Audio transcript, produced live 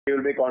We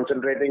will be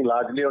concentrating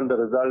largely on the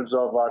results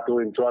of our two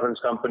insurance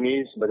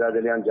companies, Bajaj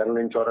Allianz General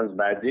Insurance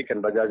Bajaj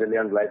and Bajaj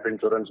Allianz Life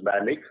Insurance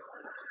Bajaj,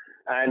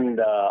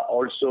 and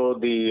also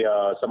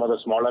some of the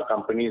smaller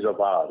companies of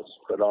ours,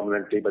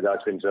 predominantly Bajaj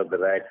Finserv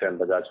Direct and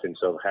Bajaj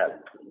Finserv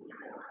Health.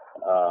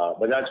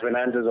 Bajaj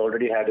Finance has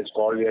already had its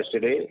call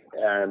yesterday,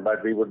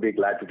 but we would be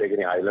glad to take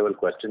any high-level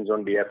questions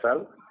on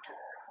BFL.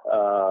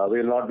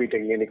 We will not be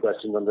taking any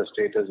questions on the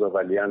status of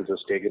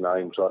Allianz's stake in our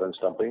insurance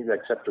companies,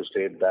 except to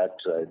state that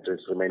it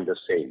has remained the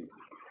same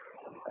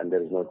and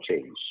there is no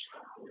change.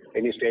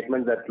 Any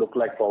statements that look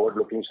like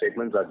forward-looking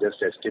statements are just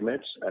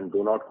estimates and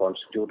do not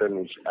constitute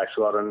an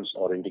assurance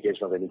or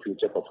indication of any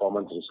future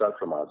performance result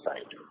from our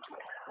side.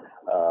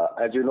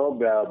 As you know,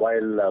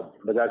 while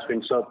Bajaj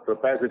Finserv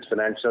prepares its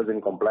financials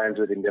in compliance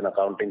with Indian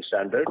accounting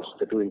standards,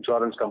 the two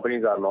insurance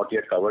companies are not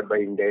yet covered by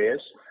Ind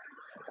AS,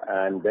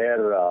 and their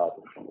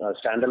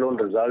standalone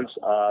results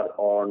are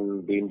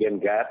on the Indian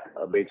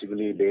GAAP,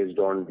 basically based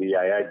on the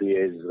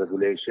IRDA's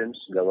regulations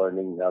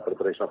governing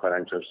preparation of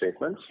financial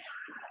statements.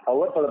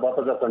 However, for the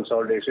purpose of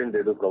consolidation,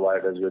 they do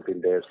provide us with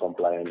Ind AS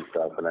compliant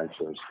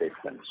financial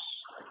statements.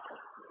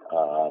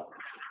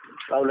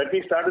 Now, let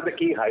me start with the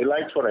key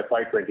highlights for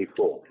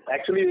FY24.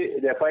 Actually,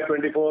 the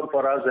FY24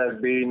 for us has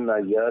been a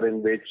year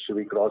in which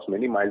we crossed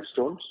many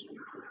milestones.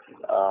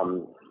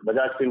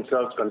 Bajaj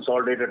Finserv's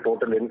consolidated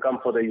total income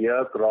for the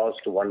year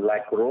crossed 1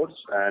 lakh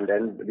crores, and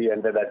then we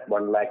ended at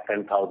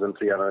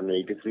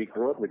 1,10,383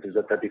 crores, which is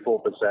a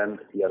 34%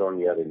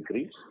 year-on-year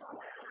increase.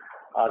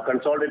 Our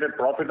consolidated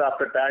profit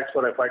after tax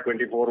for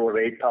FY24 was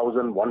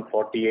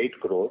 8,148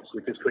 crores,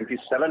 which is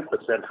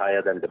 27%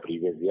 higher than the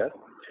previous year.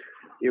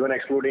 Even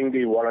excluding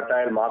the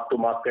volatile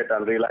mark-to-market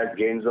unrealized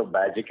gains of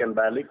Bajaj and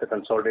Bajaj, the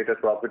consolidated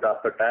profit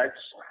after tax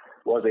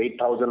was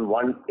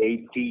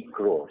 8,180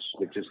 crores,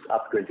 which is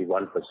up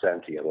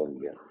 21%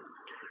 year-on-year.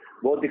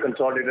 Both the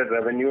consolidated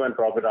revenue and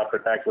profit after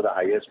tax were the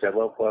highest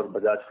ever for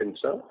Bajaj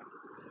Finserv.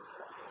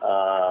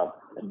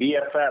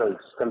 BFL's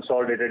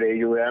consolidated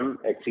AUM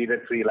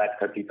exceeded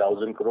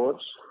 3,30,000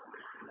 crores.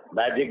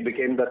 Bajaj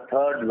became the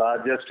third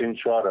largest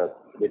insurer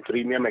with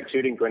premium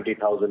exceeding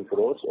 20,000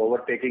 crores,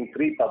 overtaking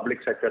three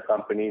public sector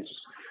companies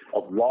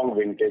of long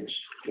vintage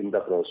in the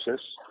process.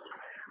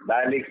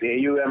 Bajaj's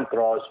AUM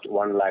crossed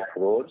 1 lakh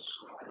crores,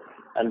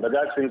 and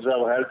Bajaj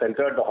Finserv Health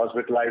entered the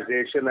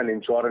hospitalization and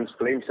insurance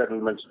claim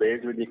settlement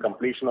space with the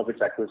completion of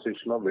its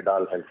acquisition of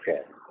Vidal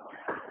Healthcare.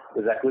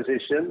 This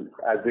acquisition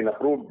has been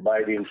approved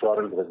by the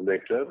insurance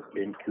regulator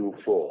in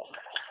Q4.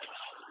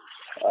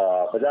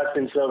 Bajaj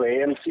Finserv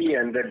AMC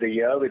ended the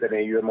year with an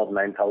AUM of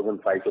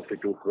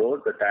 9,552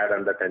 crores, a tad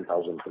under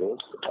 10,000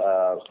 crores,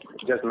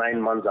 just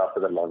 9 months after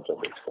the launch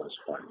of its first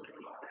fund.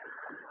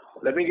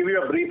 Let me give you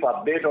a brief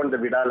update on the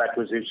Vidal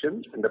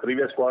acquisition. In the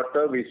previous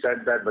quarter, we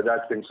said that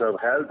Bajaj Finserv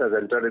Health has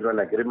entered into an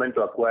agreement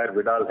to acquire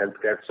Vidal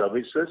Healthcare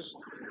Services,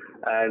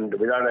 and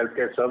Vidal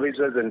Healthcare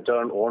Services in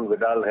turn own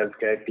Vidal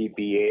Healthcare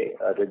TPA,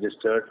 a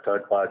registered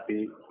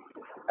third-party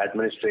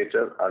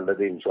administrator under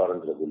the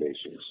insurance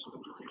regulations.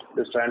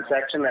 This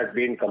transaction has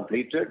been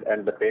completed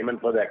and the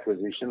payment for the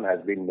acquisition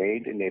has been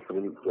made in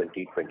April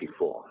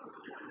 2024.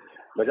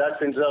 Bajaj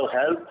Finserv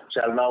Health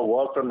shall now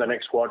work from the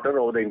next quarter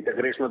over the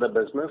integration of the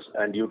business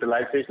and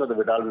utilization of the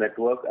Vidal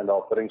network and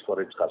offerings for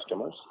its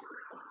customers.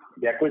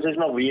 The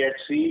acquisition of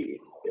VHC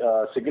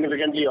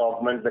significantly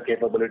augments the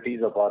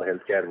capabilities of our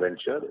healthcare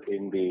venture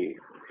in the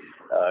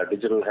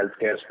digital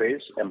healthcare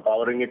space,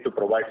 empowering it to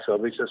provide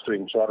services to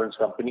insurance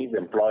companies,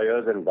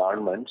 employers, and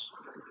governments,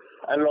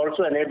 and will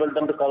also enable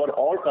them to cover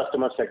all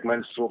customer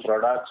segments through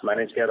products,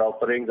 managed care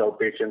offerings,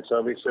 outpatient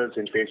services,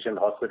 inpatient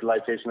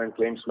hospitalization and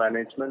claims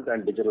management,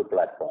 and digital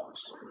platforms.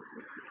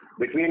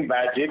 Between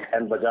Bajaj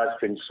and Bajaj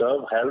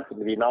Finserv Health,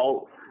 we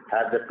now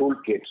have the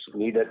toolkits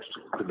needed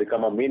to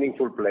become a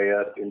meaningful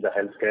player in the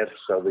healthcare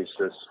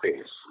services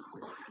space.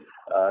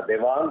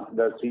 Devang,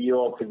 the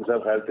CEO of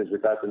Finserv Health, is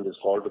with us in this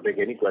call to take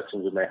any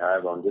questions you may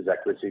have on this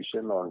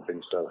acquisition on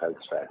Finserv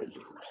Health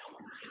strategy.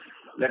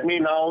 Let me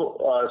now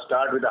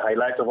start with the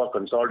highlights of our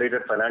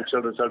consolidated financial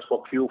results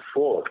for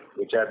Q4,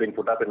 which have been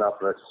put up in our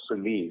press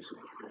release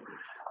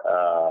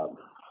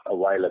a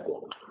while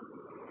ago.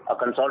 Our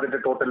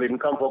consolidated total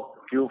income for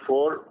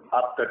Q4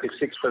 up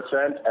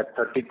 36% at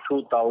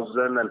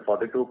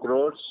 32,042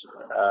 crores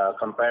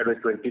compared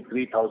with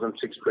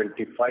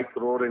 23,625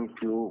 crore in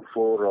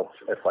Q4 of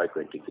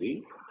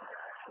FY23.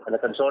 And the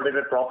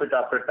consolidated profit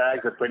after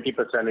tax, a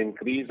 20%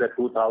 increase at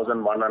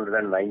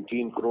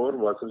 2,119 crore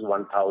versus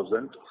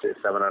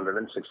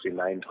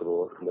 1,769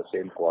 crore in the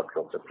same quarter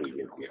of the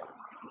previous year.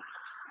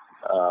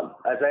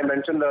 As I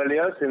mentioned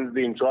earlier, since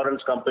the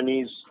insurance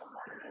companies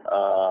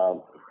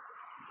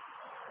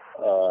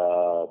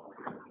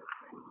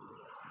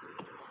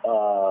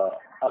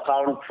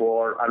account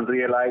for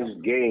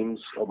unrealized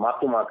gains or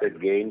mark-to-market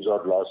gains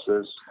or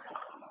losses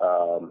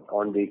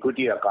on the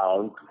equity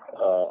account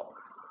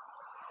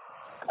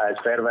as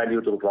fair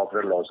value through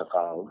profit and loss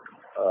account,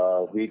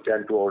 we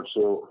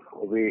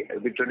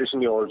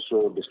traditionally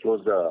also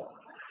disclose the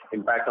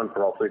impact on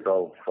profit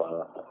of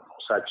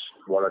such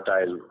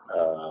volatile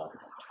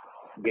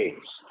gains.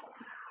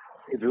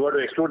 If you were to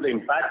exclude the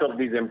impact of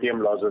these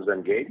MTM losses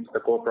and gains, the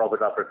core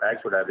profit after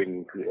tax would have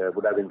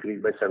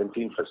increased by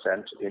 17%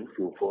 in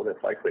Q4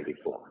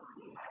 FY24.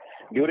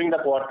 During the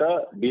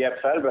quarter,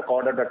 BFL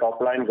recorded a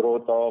top-line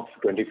growth of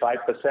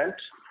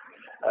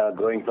 25%,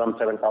 growing from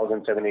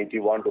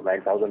 7,781 to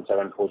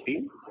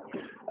 9,714,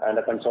 and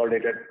a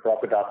consolidated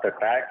profit after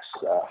tax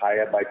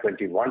higher by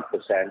 21%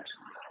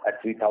 at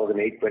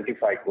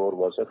 3,825 crore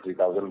versus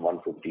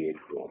 3,158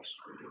 crores.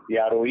 The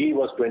ROE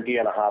was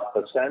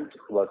 20.5%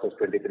 versus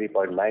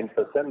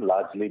 23.9%,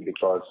 largely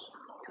because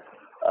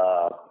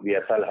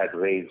BFL had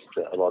raised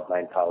about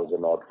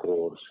 9,000 odd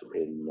crores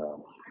in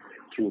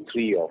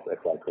Q3 of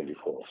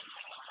FY24.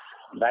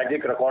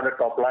 Bajaj recorded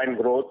top-line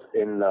growth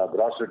in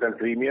gross written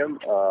premium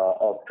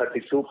of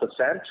 32%,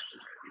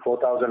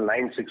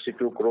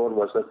 4,962 crore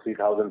versus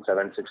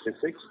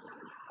 3,766.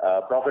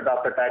 Profit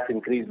after tax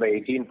increased by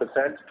 18%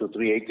 to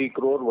 380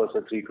 crore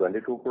versus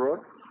 322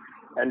 crore,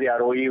 and the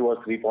ROE was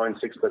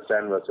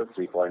 3.6% versus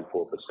 3.4%.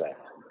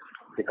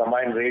 The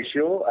combined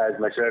ratio, as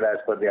measured as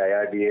per the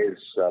IRDA's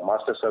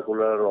master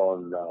circular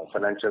on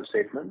financial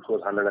statements,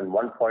 was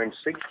 101.6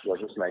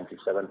 versus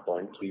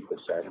 97.3%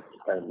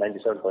 and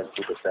 97.2%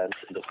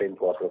 in the same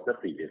quarter of the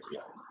previous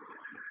year.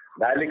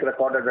 Bajaj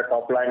recorded a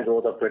top-line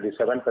growth of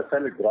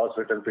 27%, with gross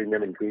written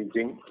premium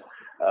increasing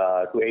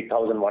to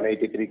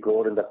 8,183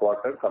 crore in the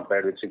quarter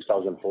compared with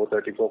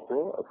 6,434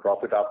 crore. A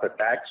profit after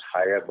tax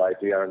higher by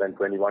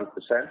 321%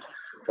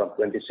 from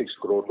 26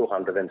 crore to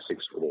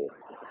 106 crore.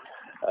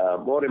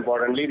 More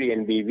importantly, the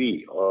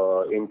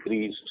NBV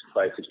increased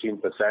by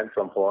 16%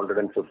 from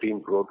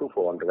 415 crore to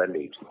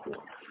 480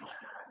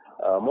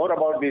 crore. More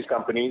about these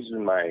companies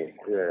in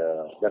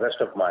the rest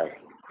of my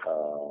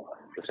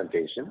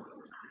presentation.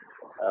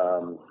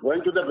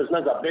 Going to the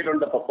business update on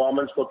the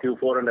performance for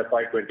Q4 and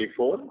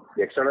FY24,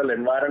 the external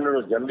environment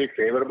was generally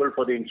favorable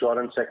for the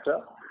insurance sector.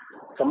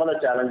 Some of the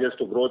challenges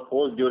to growth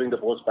posed during the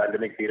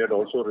post-pandemic period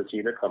also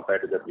receded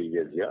compared to the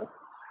previous year.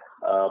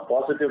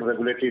 Positive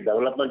regulatory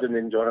development in the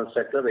insurance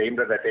sector aimed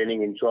at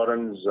attaining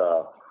insurance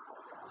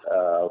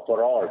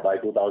for all by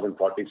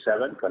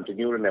 2047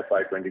 continued in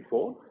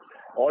FY24.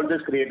 All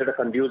this created a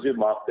conducive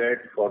market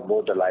for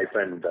both the life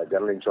and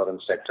general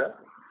insurance sector.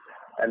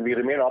 And we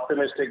remain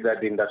optimistic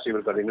that the industry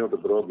will continue to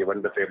grow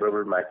given the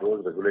favorable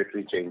macros,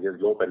 regulatory changes,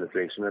 low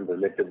penetration, and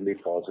relatively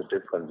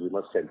positive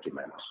consumer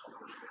sentiments.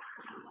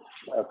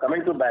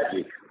 Coming to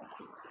Bajaj.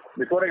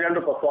 Before I get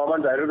into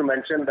performance, I want to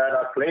mention that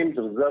our claims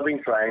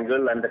reserving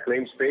triangle and the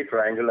claims paid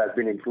triangle has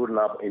been included in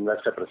our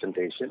investor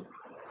presentation.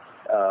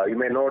 You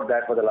may note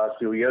that for the last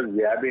few years,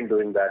 we have been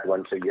doing that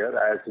once a year,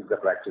 as is the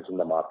practice in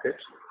the market.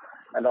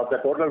 And of the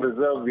total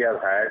reserve, we have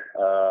had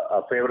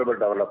a favorable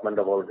development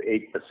of about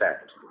 8%.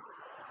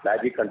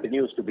 Bajaj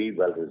continues to be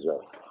well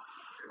reserved.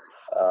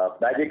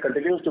 Bajaj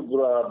continues to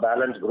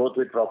balance growth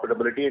with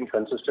profitability and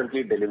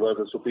consistently delivers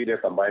a superior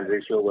combined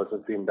ratio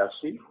versus the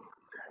industry.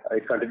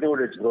 It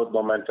continued its growth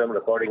momentum,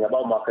 recording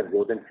above market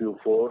growth in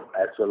Q4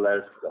 as well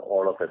as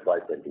all of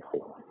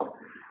FY24.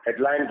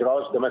 Headline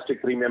gross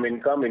domestic premium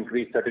income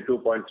increased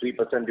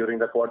 32.3% during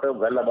the quarter,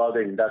 well above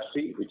the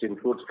industry, which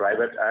includes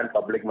private and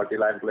public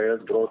multi-line players,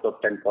 growth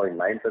of 10.9%.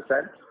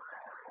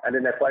 And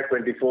in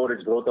FY24,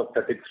 its growth of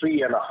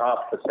 33.5%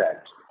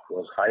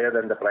 was higher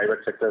than the private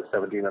sector's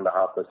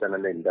 17.5%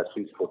 and the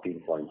industry's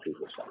 14.2%.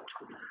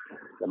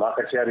 The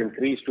market share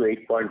increased to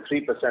 8.3%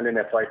 in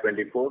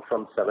FY24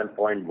 from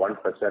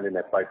 7.1% in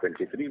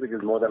FY23, which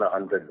is more than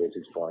 100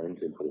 basis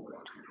points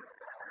improvement.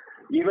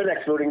 Even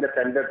excluding the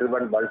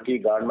tender-driven bulky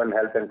government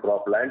health and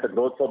crop line, the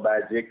growth for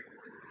Bajaj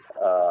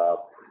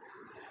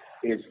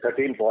is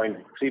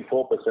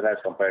 13.34% as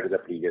compared to the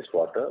previous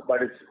quarter,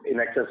 but it's in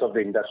excess of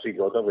the industry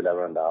growth of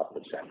 11.5%.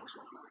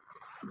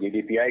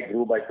 GDPI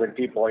grew by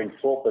 20.4%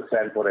 for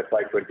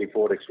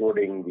FY24,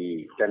 excluding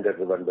the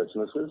tender-driven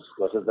businesses,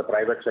 versus the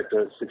private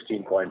sector's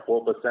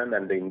 16.4%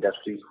 and the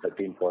industry's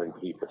 13.3%.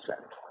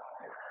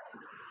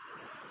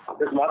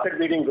 This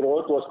market-leading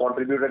growth was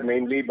contributed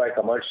mainly by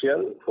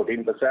commercial,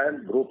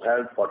 14%, group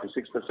health,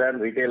 46%,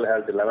 retail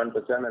health,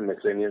 11%, and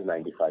miscellaneous,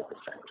 95%.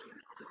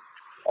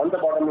 On the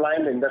bottom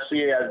line, the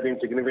industry has been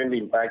significantly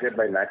impacted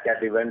by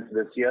NatCat events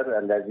this year,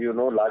 and as you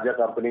know, larger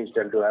companies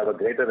tend to have a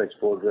greater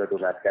exposure to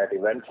NatCat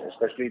events,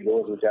 especially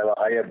those which have a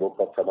higher book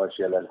of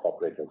commercial and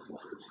corporate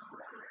businesses.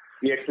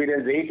 We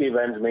experienced 8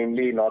 events,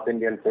 mainly North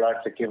Indian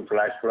flood, Sikkim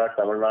flash flood,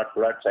 Tamil Nadu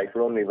flood,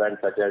 cyclone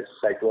events such as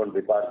Cyclone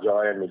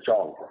Biparjoy and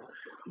Michong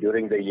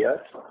during the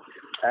year,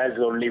 as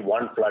only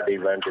one flood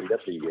event in the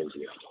previous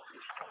year.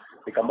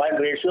 The combined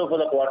ratio for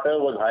the quarter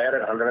was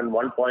higher at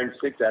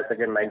 101.6 as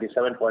against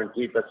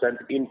 97.3%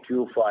 in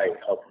Q4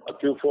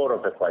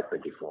 of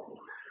FY24.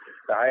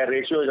 The higher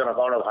ratio is on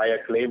account of higher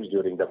claims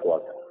during the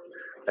quarter.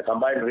 The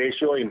combined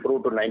ratio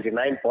improved to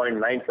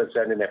 99.9%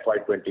 in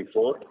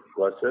FY24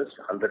 versus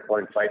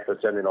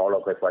 100.5% in all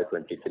of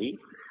FY23,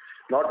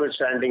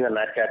 notwithstanding a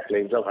NatCat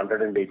claims of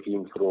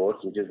 118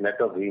 crores, which is net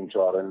of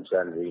reinsurance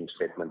and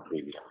reinstatement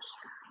premiums.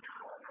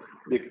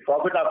 The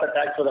profit after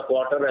tax for the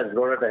quarter has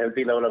grown at a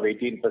healthy level of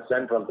 18%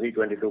 from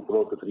 322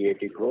 crore to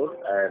 380 crore,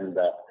 and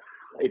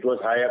it was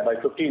higher by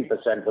 15%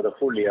 for the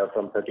full year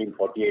from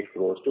 1348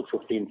 crores to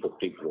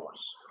 1550 crores.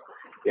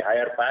 The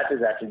higher PAT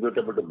is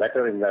attributable to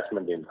better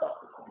investment income.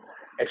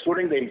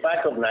 Excluding the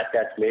impact of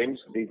NatCat claims,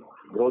 the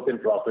growth in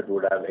profit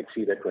would have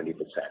exceeded 20%.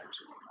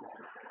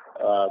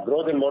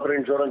 Growth in motor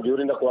insurance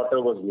during the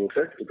quarter was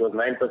muted. It was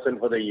 9%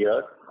 for the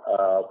year,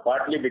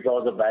 partly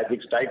because of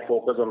Bajaj's tight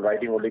focus on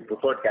writing only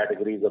preferred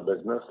categories of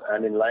business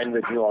and in line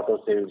with new auto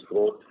sales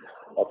growth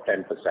of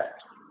 10%.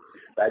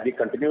 Bajaj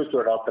continues to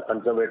adopt a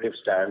conservative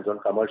stance on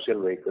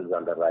commercial vehicles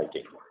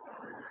underwriting.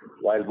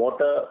 While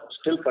motor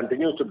still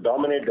continues to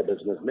dominate the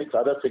business mix,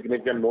 other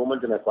significant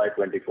movements in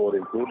FY24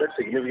 included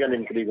significant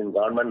increase in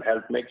government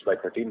health mix by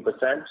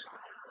 13%,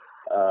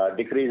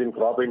 decrease in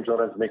crop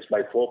insurance mix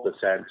by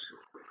 4%,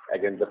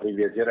 against the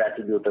previous year,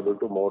 attributable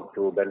to more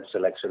prudent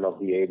selection of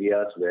the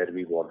areas where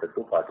we wanted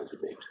to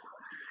participate.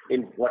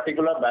 In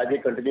particular,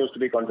 Bajaj continues to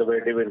be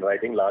conservative in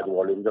writing large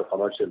volumes of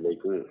commercial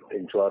vehicle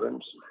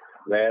insurance,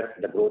 where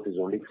the growth is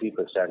only 3%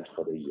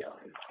 for the year.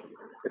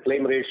 The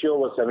claim ratio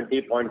was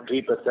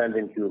 70.3%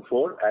 in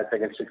Q4 as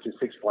against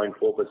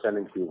 66.4%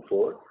 in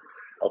Q4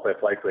 of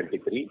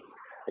FY23.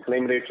 The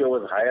claim ratio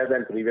was higher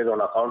than previous on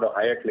account of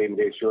higher claim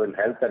ratio in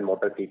health and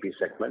motor TP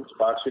segments,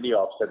 partially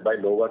offset by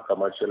lower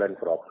commercial and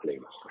crop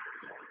claims.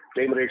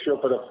 Claim ratio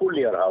for the full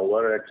year,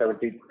 however, at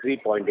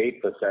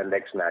 73.8%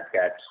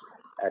 ex-NatCats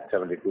at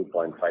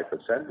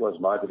 72.5% was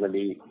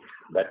marginally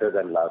better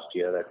than last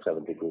year at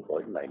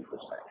 72.9%.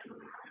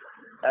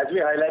 As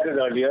we highlighted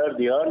earlier,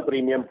 the earned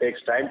premium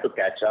takes time to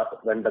catch up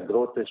when the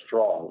growth is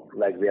strong,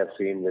 like we have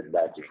seen with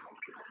Bajaj.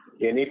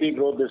 The NEP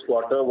growth this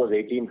quarter was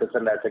 18%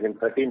 as against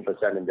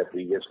 13% in the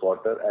previous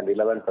quarter and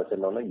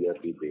 11% on a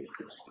yearly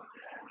basis.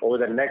 Over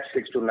the next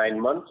 6 to 9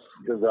 months,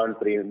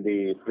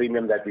 the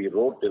premium that we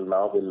wrote till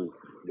now will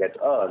get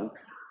earned.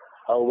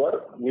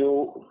 However,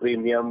 new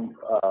premium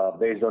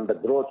based on the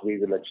growth we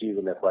will achieve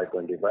in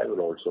FY25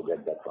 will also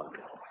get that one.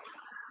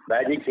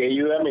 Bajaj's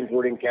AUM,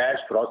 including cash,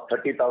 crossed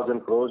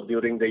 30,000 crores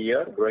during the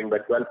year, growing by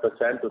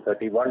 12% to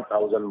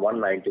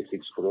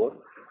 31,196 crores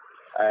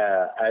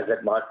as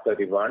at March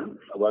 31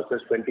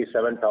 versus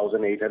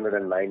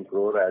 27,809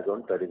 crores as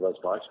on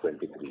 31st March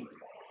 23.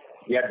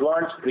 The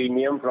advance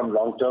premium from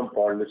long-term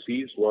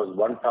policies was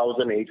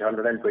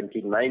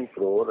 1,829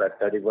 crores at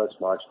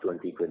 31st March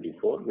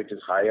 2024, which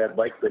is higher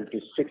by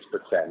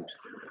 26%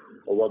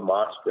 over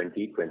March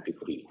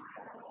 2023.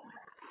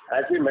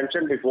 As we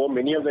mentioned before,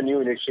 many of the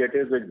new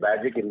initiatives which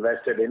Bajaj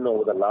invested in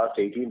over the last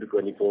 18 to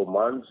 24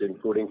 months,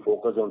 including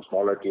focus on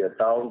smaller tier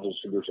towns,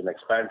 distribution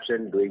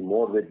expansion, doing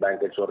more with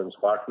bank insurance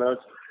partners,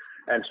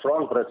 and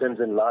strong presence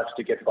in large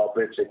ticket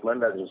corporate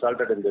segment has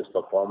resulted in this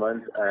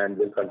performance and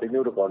will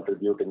continue to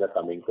contribute in the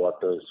coming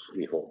quarters,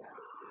 we hope.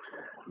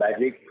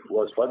 Bajaj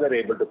was further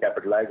able to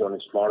capitalize on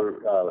its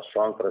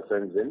strong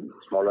presence in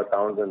smaller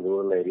towns and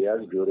rural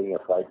areas during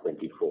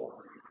FY24.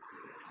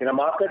 In a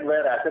market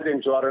where asset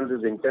insurance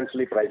is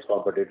intensely price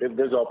competitive,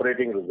 this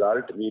operating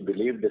result, we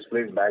believe,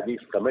 displays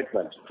Bajaj's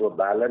commitment to a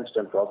balanced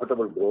and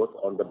profitable growth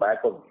on the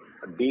back of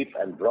deep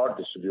and broad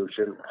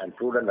distribution and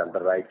prudent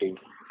underwriting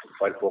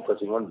while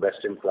focusing on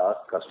best-in-class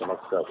customer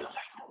service.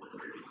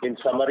 In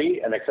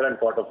summary, an excellent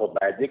quarter for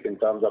Bajaj in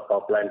terms of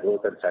top-line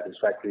growth and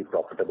satisfactory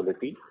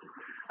profitability.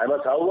 I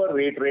must, however,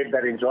 reiterate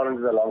that insurance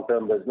is a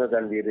long-term business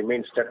and we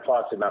remain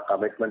steadfast in our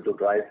commitment to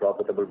drive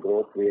profitable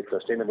growth, create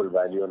sustainable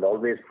value, and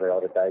always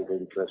prioritize the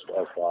interest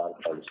of our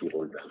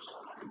policyholders.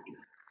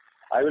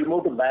 I will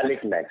move to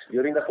BALIC next.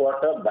 During the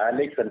quarter,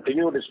 BALIC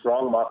continued its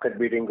strong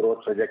market-beating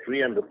growth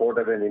trajectory and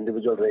reported an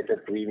individual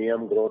rated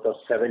premium growth of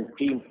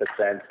 17%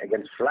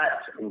 against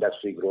flat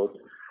industry growth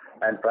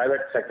and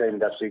private sector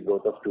industry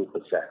growth of 2%.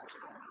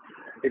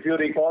 If you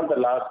recall, the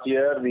last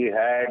year we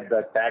had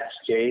the tax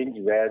change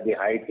where the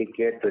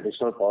high-ticket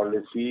traditional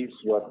policies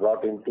were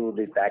brought into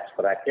the tax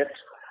bracket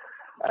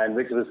and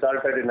which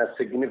resulted in a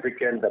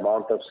significant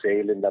amount of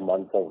sale in the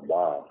month of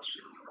March.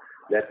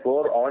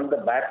 Therefore, on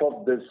the back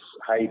of this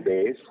high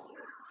base,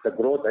 the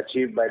growth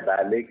achieved by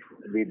BALIC,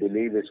 we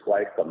believe, is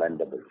quite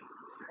commendable.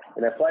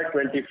 In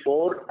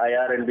FY24,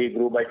 IRNB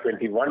grew by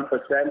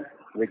 21%,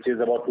 which is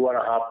about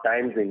 2.5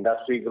 times the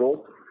industry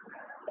growth.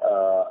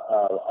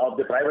 Of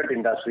the private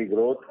industry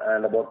growth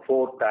and about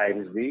 4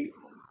 times the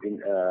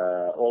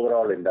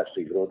overall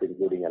industry growth,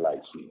 including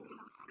LIC.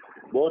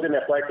 Both in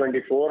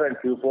FY24 and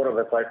Q4 of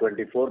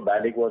FY24,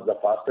 BALIC was the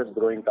fastest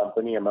growing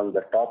company among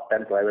the top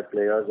 10 private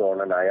players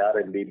on an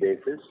IRNB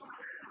basis,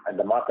 and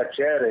the market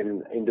share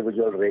in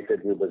individual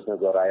rated new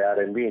business or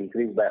IRNB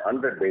increased by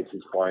 100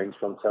 basis points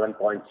from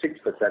 7.6%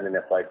 in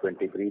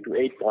FY23 to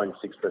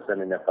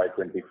 8.6% in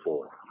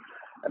FY24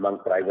 among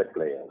private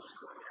players.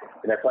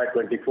 In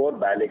FY24,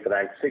 BALIC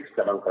ranked 6th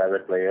among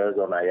private players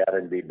on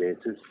IRNB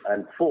basis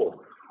and 4th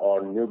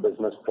on new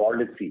business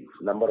policies,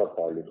 number of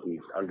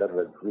policies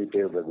under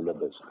retail regular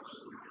business.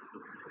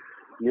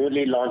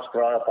 Newly launched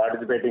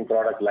participating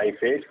product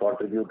Life Age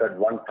contributed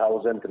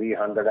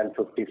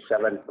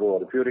 1,357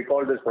 crore. If you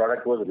recall, this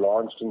product was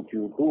launched in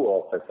Q2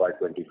 of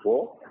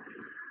FY24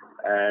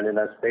 and in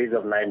a space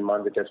of 9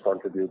 months it has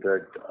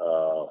contributed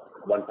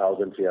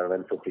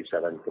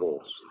 1,357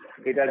 crores.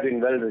 It has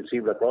been well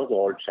received across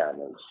all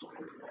channels.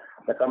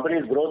 The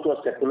company's growth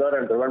was secular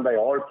and driven by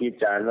all key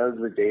channels,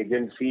 with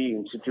agency,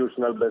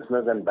 institutional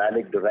business and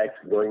BALIC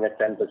Direct growing at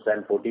 10%,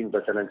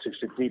 14% and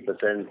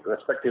 63%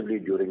 respectively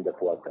during the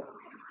quarter.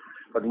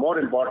 But more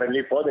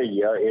importantly, for the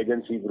year,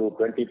 agency grew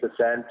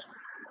 20%,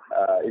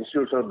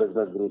 institutional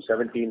business grew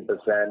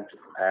 17%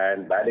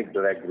 and BALIC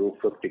Direct grew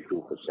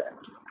 52%.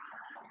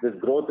 This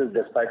growth is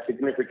despite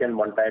significant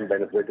one-time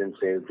benefit in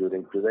sales due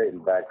to the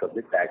impact of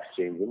the tax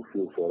change in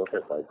Q4 of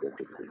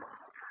FY23.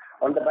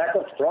 On the back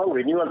of strong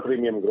renewal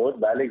premium growth,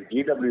 BALIC's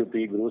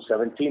GWP grew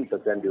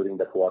 17% during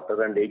the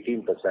quarter and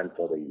 18%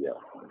 for the year.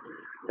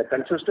 The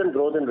consistent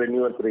growth in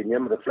renewal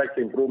premium reflects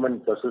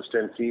improvement in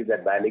persistency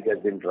that BALIC has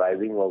been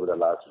driving over the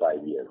last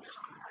 5 years.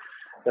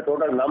 The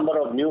total number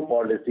of new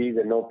policies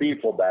in OP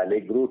for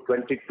BALIC grew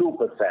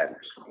 22%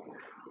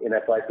 in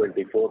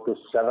FY24 to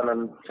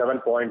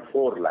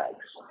 7.4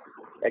 lakhs.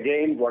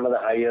 Again, one of the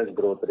highest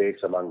growth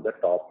rates among the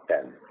top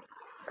 10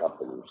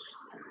 companies.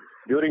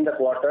 During the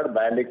quarter,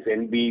 BALIC's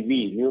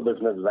NBV, new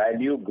business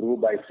value, grew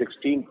by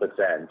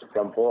 16%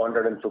 from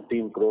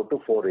 415 crore to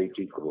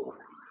 480 crore.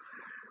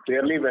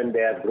 Clearly, when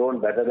they have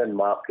grown better than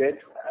market,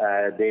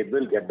 they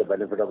will get the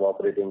benefit of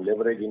operating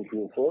leverage in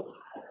Q4,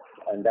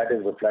 and that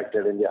is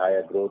reflected in the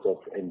higher growth of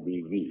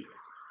NBV.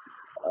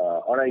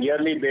 On a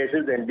yearly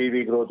basis,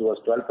 NBV growth was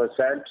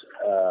 12%,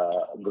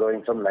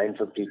 growing from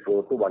 950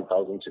 crore to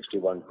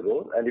 1,061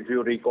 crore. And if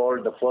you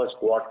recall, the first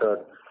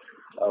quarter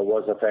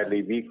was a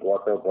fairly weak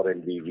quarter for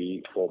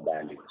NBV for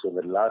BALIC. So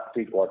the last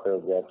 3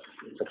 quarters were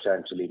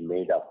substantially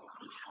made up.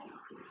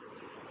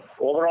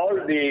 Overall,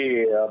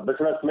 the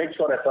business mix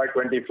for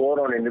FY24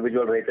 on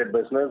individual rated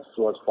business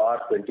was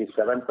par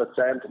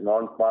 27%,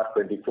 non-par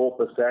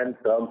 24%,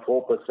 term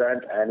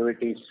 4%,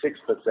 annuity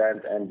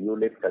 6%, and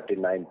ULIP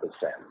 39%.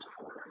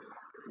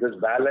 This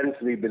balance,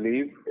 we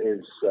believe,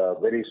 is a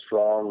very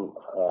strong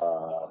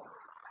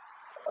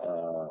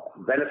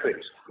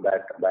benefit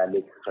that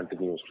BALIC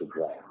continues to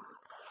drive.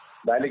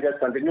 BALIC has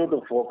continued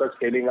to focus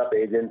scaling up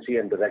agency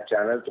and direct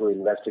channels through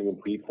investing in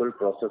people,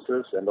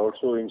 processes, and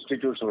also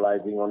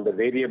institutionalizing on the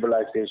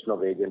variabilization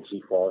of agency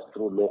costs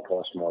through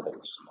low-cost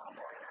models.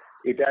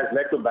 It has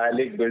led to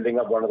BALIC building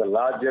up one of the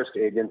largest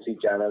agency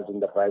channels in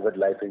the private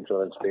life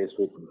insurance space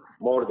with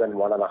more than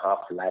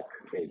 1.5 lakh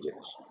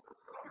agents.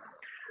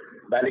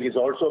 BALIC is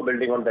also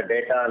building on the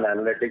data and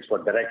analytics for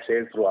direct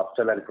sales through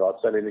upsell and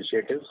cross-sell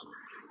initiatives.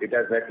 It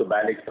has led to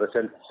BALIC's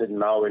presence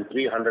now in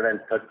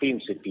 313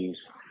 cities,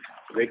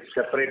 with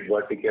separate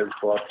verticals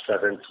for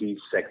certain key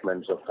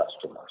segments of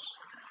customers.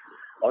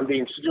 On the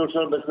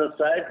institutional business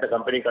side, the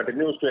company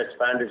continues to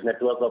expand its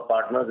network of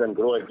partners and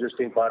grow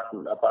existing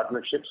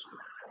partnerships.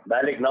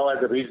 BALIC now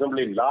has a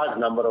reasonably large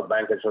number of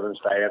bank insurance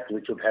tie-ups,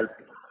 which would help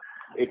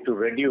it to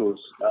reduce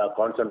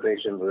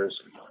concentration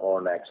risk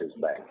on Axis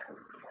Bank.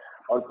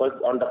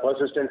 On the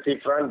persistency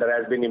front, there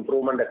has been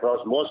improvement across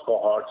most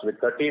cohorts, with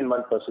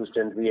 13-month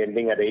persistency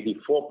ending at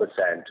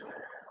 84%.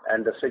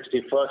 And the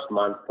 61st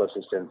month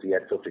persistency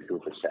at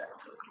 52%.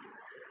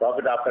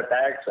 Profit after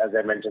tax, as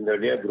I mentioned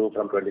earlier, grew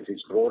from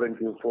 26 crore in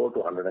Q4 to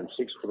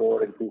 106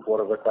 crore in Q4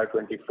 of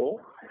FY24,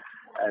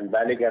 and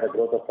BALIC had a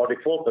growth of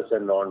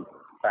 44% on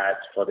PAT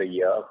for the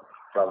year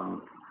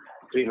from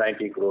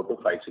 390 crore to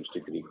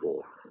 563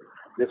 crore.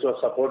 This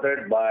was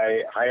supported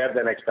by higher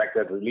than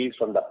expected release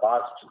from the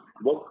past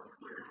book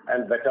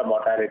and better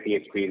mortality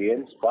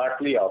experience,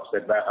 partly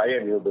offset by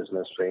higher new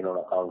business strain on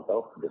account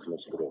of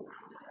business growth.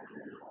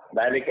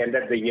 BALIC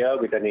ended the year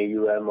with an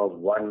AUM of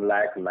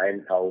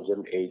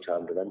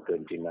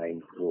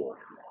 1,09,829 crore.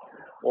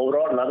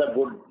 Overall, another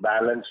good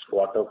balanced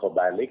quarter for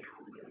BALIC.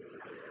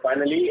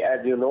 Finally,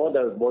 as you know,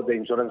 both the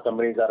insurance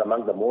companies are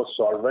among the most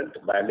solvent,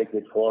 BALIC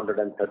with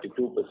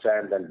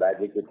 432% and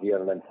BALIC with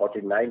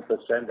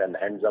 349%, and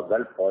hence are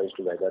well poised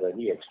to weather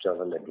any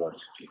external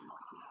adversity.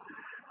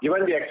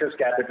 Given the excess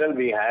capital,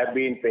 we have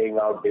been paying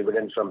out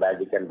dividends from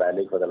BALIC and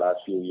BALIC for the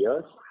last few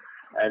years.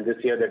 And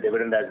this year, the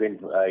dividend has been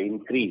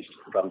increased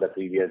from the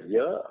previous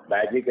year.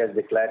 BALIC has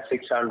declared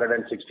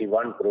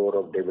 661 crore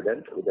of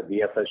dividend with a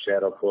BFS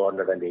share of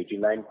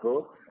 489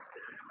 crore.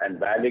 And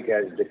BALIC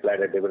has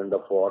declared a dividend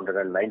of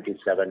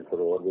 497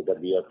 crore with a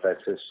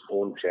BFS's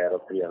own share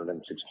of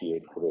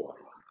 368 crore.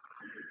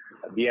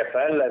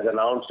 BFL has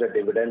announced a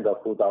dividend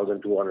of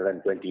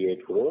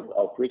 2,228 crore,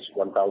 of which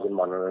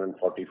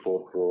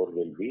 1,144 crore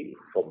will be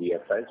for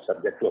BFL,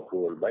 subject to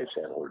approval by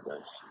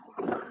shareholders.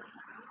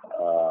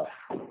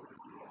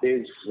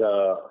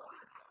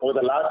 Over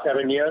the last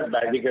 7 years,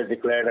 BALIC has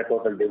declared a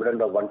total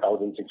dividend of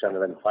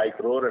 1,605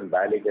 crore and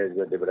BALIC has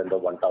a dividend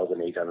of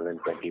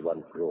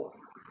 1,821 crore.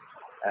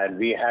 And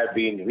we have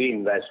been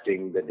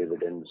reinvesting the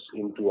dividends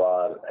into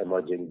our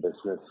emerging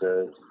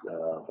businesses,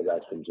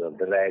 Bajaj Finserv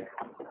Direct,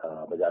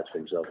 Bajaj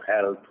Finserv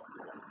Health,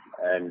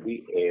 and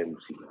the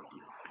AMC.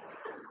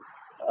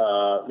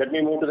 Let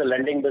me move to the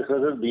lending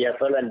businesses,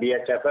 BFL and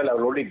BHFL. I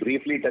will only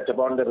briefly touch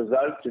upon the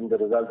results, and the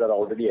results are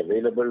already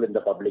available in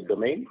the public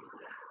domain.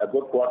 A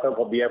good quarter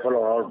for BFL on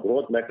all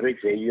growth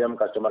metrics, AUM,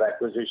 customer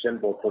acquisition,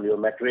 portfolio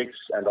metrics,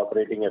 and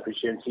operating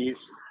efficiencies.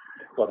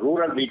 For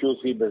rural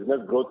B2C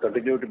business, growth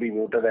continued to be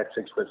muted at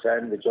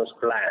 6%, which was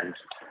planned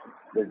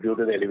due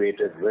to the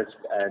elevated risk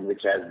and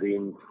which has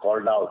been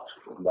called out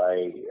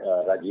by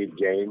Rajiv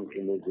Jain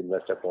in his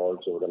investor calls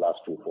over the last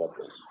 2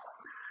 quarters.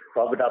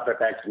 Profit after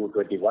tax grew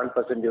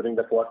 21% during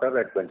the quarter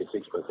and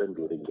 26%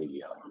 during the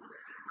year.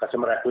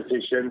 Customer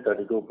acquisition,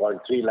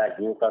 32.3 lakh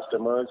new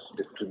customers,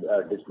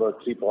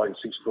 disbursed 3.6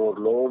 crore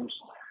loans,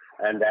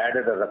 and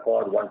added a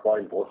record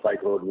 1.45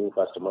 crore new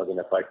customers in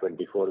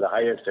FY24, the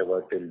highest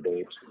ever till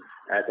date,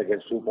 as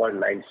against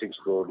 2.96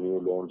 crore new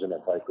loans in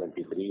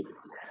FY23,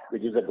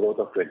 which is a growth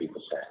of 20%.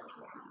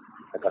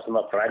 The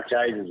customer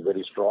franchise is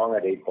very strong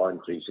at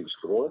 8.36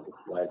 crore,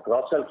 while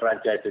cross-sell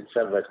franchise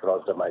itself has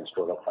crossed a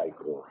milestone of 5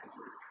 crore.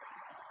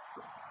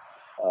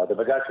 The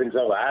Bajaj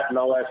Finserv app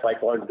now has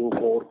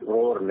 5.24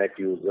 crore net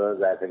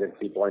users as against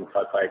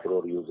 3.55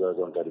 crore users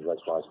on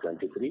 31st March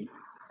 23,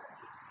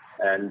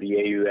 and the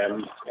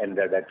AUM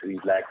ended at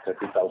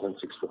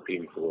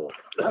 3,30,615 crore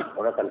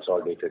on a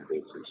consolidated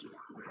basis.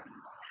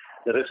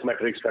 The risk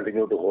metrics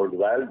continue to hold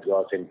well.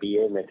 Gross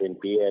NPA, net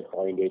NPA at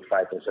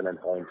 0.85% and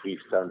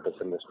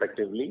 0.37%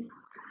 respectively.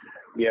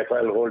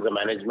 BFL holds a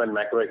management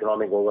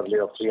macroeconomic overlay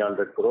of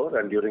 300 crore,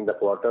 and during the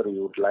quarter we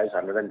utilized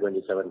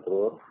 127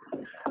 crore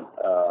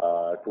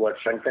towards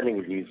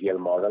strengthening the ECL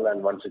model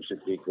and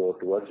 163 crore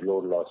towards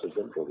loan losses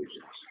and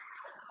provisions.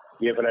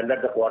 BFL ended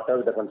the quarter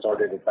with a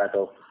consolidated PAT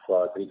of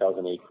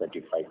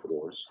 3,825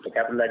 crores. The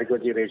capital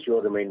adequacy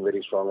ratio remained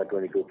very strong at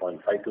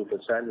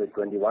 22.52%, with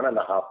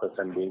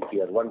 21.5% being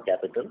Tier 1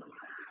 capital.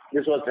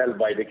 This was held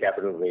by the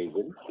capital raise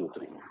in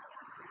Q3.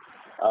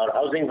 Our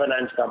housing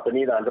finance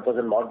company, the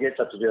 100% mortgage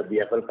subsidiary of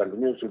BFL,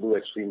 continues to do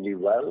extremely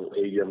well.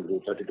 AUM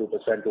grew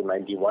 32% to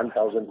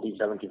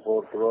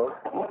 91,374 crore.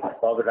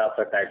 Profit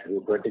after tax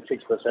grew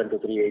 26% to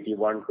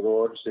 381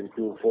 crores in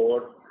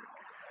Q4,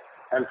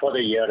 and for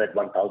the year at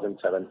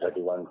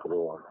 1,731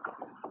 crore.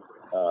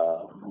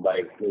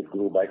 It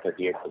grew by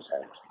 38%.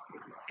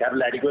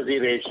 Capital adequacy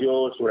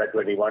ratio stood at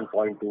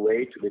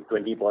 21.28, with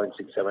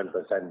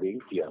 20.67% being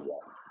Tier 1.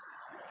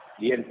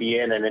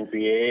 GNPA and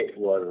NNPA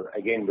were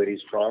again very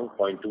strong,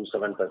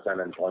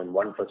 0.27% and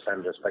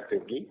 0.1%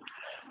 respectively,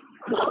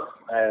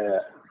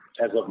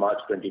 as of March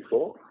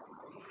 24.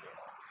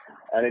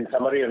 And in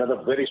summary,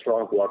 another very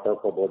strong quarter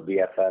for both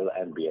BFL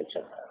and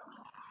BHFL.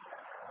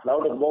 Now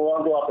to move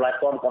on to our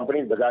platform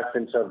companies, Bajaj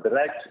Finserv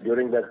Direct.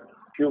 During the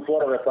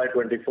Q4 of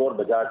FY24,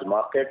 Bajaj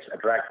Markets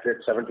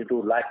attracted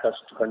 72 lakh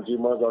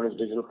consumers on its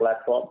digital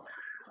platform,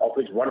 of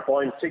which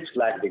 1.6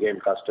 lakh became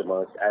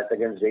customers, as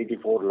against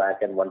 84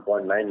 lakh and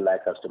 1.9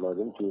 lakh customers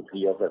in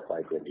Q3 of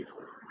FY24.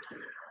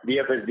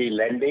 BFSD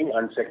lending,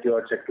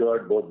 unsecured,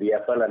 secured, both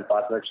BFL and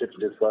partnerships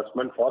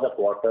disbursement for the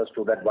quarter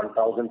stood at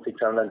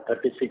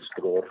 1,636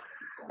 crore,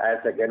 as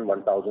against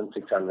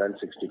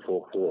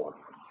 1,664 crore.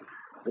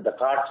 The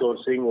card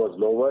sourcing was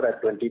lower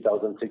at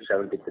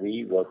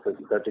 20,673 versus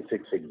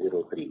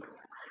 36,603.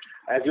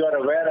 As you are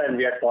aware, and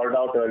we had called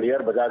out earlier,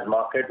 Bajaj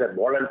Markets had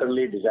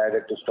voluntarily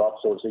decided to stop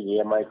sourcing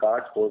EMI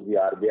cards post the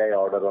RBI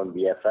order on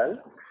BFL.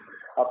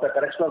 After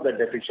correction of the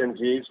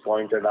deficiencies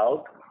pointed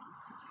out,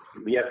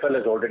 BFL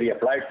has already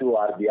applied to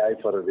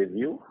RBI for a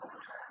review,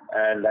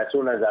 and as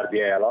soon as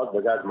RBI allows,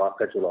 Bajaj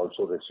Markets will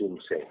also resume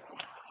sale.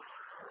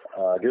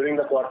 During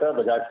the quarter,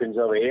 Bajaj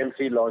Finserv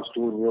AMC launched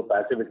 2 new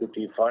passive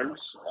equity funds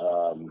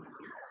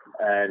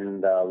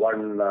and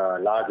one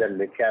large and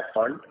mid-cap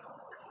fund.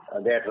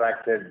 They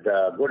attracted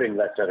good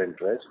investor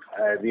interest.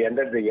 We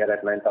ended the year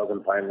at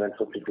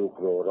 9,552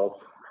 crore of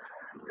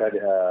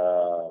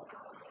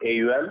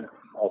AUM,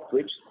 of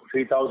which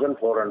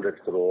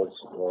 3,400 crores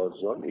was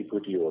on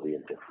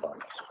equity-oriented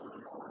funds.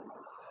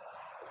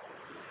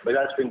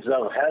 Bajaj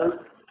Finserv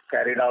Health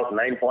carried out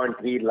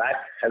 9.3 lakh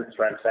health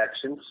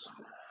transactions,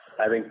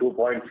 having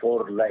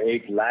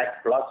 2.48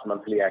 lakh plus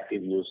monthly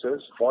active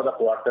users. For the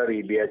quarter,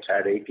 EBH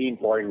had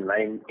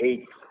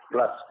 18.98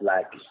 plus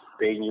lakhs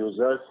paying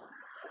users,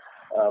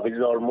 which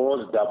is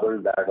almost double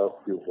that of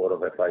Q4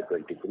 of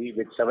FY23,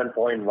 with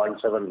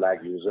 7.17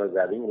 lakh users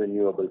having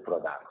renewable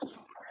products.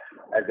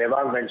 As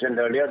Devang mentioned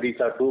earlier, these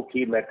are 2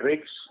 key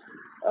metrics,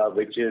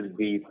 which is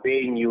the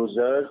paying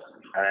users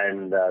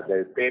and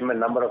the payment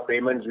number of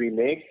payments we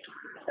make,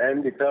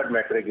 and the third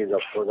metric is,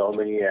 of course, how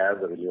many have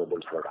the renewable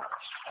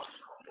products.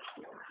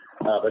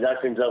 Bajaj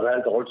Finserv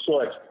Health also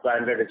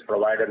expanded its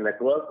provider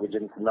network, which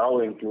now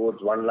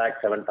includes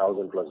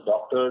 107,000 plus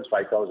doctors,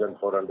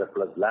 5,400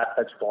 plus lab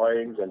touch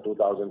points, and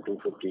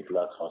 2,250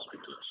 plus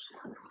hospitals.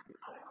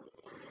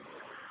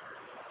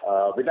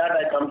 With that,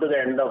 I come to the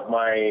end of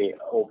my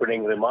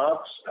opening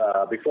remarks.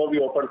 Before we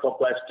open for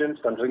questions,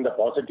 considering the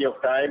paucity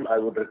of time, I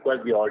would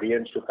request the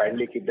audience to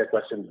kindly keep their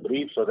questions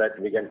brief so that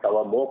we can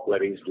cover more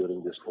queries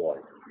during this call.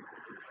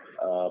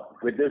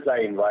 With this,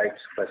 I invite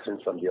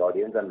questions from the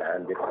audience and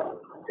hand it over.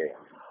 Okay.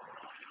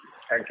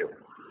 Thank you.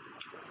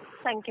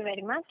 Thank you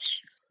very much.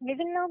 We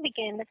will now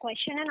begin the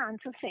question and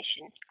answer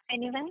session.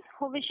 Anyone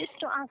who wishes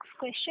to ask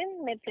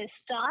question may press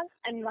star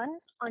and 1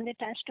 on the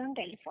touchtone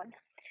telephone.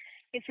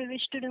 If you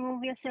wish to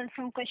remove yourself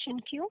from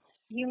question queue,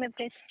 you may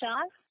press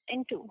star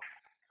and 2.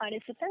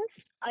 Participants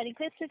are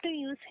requested to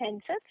use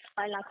handsets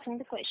while asking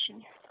the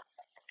question.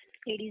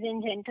 Ladies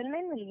and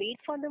gentlemen, we'll wait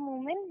for the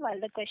moment while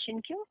the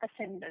question queue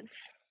assembles.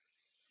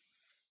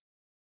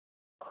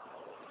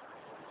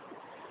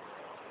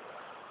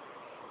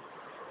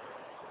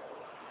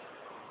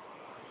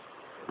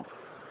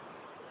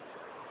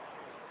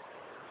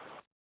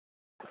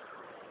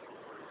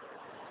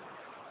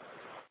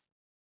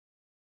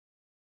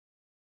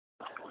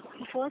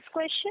 The first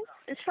question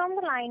is from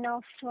the line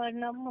of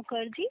Swarnabh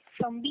Mukherjee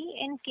from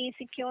B&K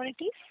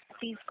Securities.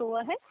 Please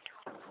go ahead.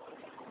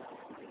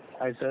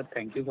 Hi, sir.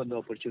 Thank you for the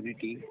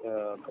opportunity.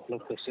 A couple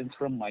of questions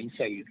from my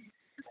side.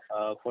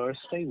 First,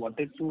 I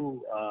wanted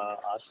to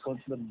ask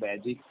on the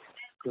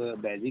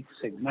Bajaj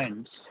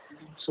segments.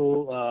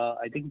 So,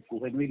 I think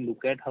when we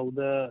look at how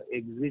the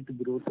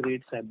exit growth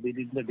rates have been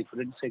in the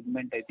different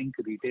segment, I think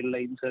retail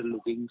lines are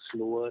looking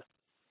slower.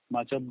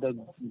 Much of the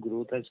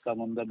growth has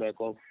come on the back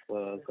of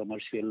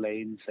commercial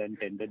lines and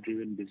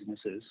tender-driven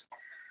businesses.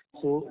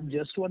 So,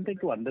 just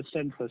wanted to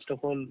understand, first of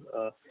all,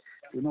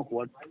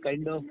 what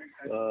kind of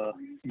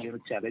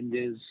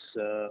challenges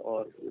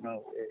or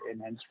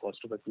enhanced cost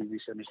of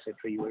acquisition, etc.,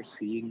 you are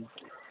seeing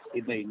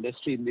in the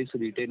industry in these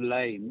retail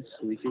lines,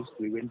 which is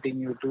preventing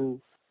you to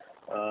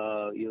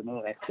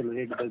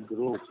accelerate the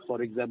growth.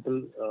 For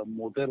example,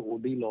 motor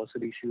OD loss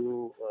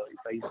ratio, if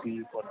I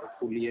see for the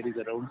full year, is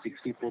around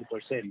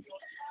 64%.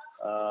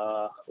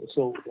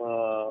 So,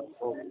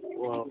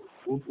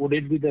 would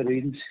it be the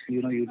range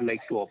you'd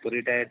like to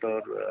operate at,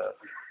 or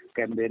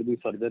can there be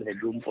further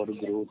headroom for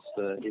growth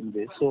in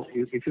this? So,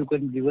 if you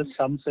can give us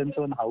some sense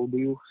on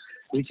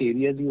which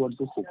areas you want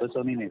to focus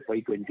on in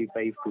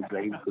FY25 to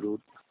drive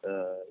growth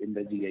in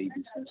the GI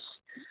business.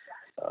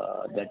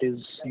 That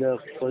is the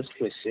first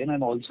question.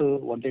 And also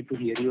wanted to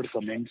hear your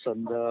comments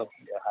on the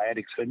higher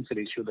expense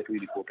ratio that we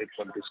reported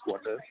for this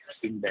quarter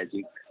in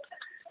Bajaj.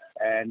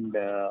 And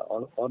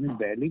on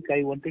BALIC,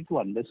 I wanted to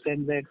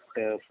understand that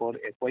for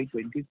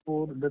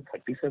FY24, the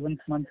 37th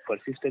month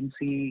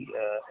persistency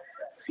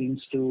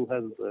seems to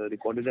have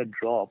recorded a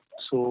drop.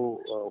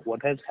 So,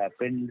 what has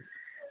happened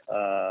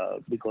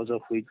because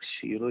of which,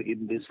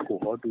 in this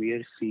cohort, we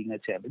are seeing a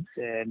challenge?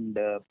 And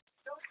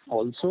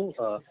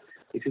also,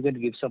 if you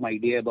can give some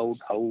idea about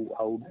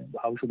how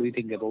should we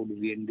think about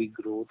VNB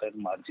growth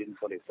and margin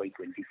for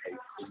FY25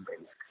 in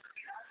BALIC?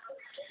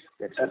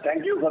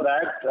 Thank you for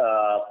that.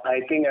 I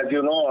think, as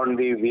you know, on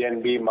the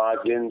VNB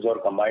margins or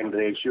combined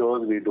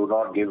ratios, we do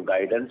not give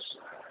guidance,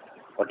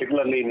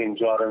 particularly in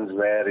insurance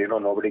where,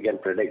 nobody can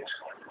predict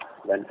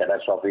when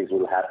catastrophes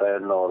will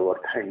happen or what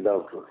kind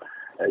of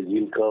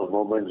yield curve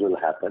movements will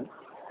happen.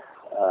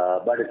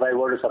 But if I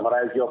were to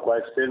summarize your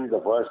question,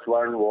 the first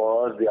one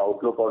was the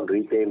outlook on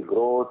retail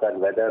growth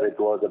and whether it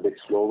was a bit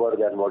slower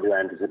than what you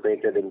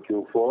anticipated in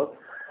Q4.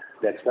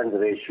 The expense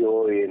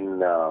ratio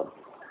in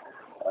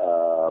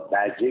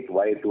Bajaj,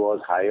 why it was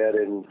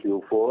higher in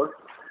Q4.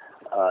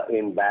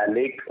 In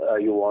BALIC,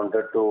 you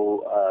wanted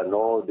to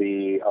know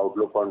the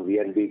outlook on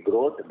VNB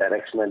growth.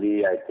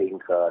 Directionally, I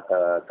think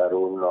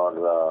Tarun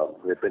or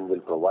Vipin will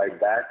provide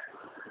that.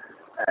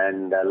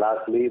 And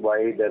lastly,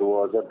 why there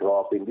was a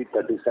drop in the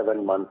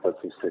 37-month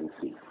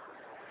persistency.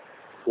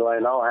 So I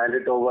now hand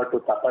it over to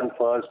Tapan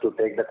first to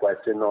take the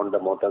question on the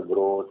motor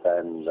growth,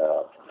 and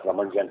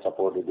Raman can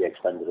support with the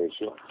expense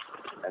ratio,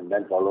 and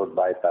then followed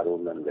by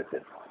Tarun and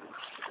Vipin.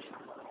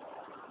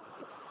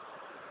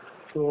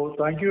 So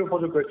thank you for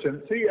the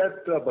question. See,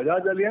 at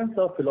Bajaj Allianz,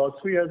 our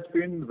philosophy has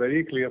been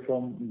very clear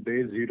from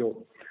day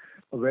zero.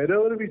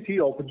 Wherever we see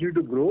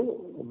opportunity to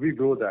grow, we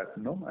grow that.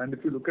 And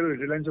if you look at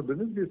retail lines of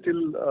business, we're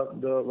still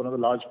one of the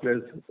large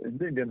players in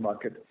the Indian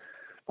market.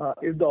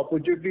 If the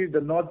opportunity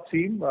does not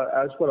seem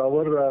as per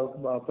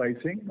our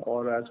pricing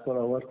or as per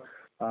our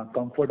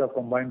comfort of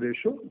combined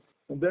ratio,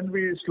 then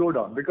we slow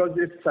down because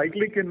it's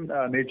cyclic in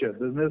nature.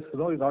 Business,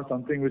 is not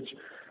something which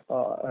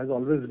has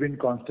always been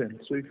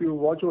constant. So if you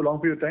watch over a long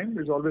period of time,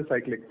 it's always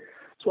cyclic.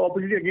 So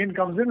opportunity again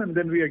comes in, and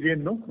then we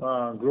again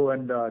grow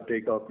and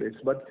take our place.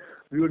 But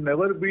we would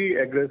never be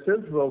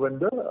aggressive when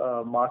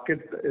the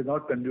market is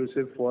not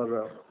conducive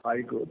for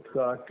high growth.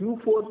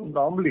 Q4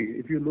 normally,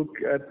 if you look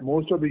at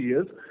most of the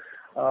years,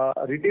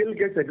 retail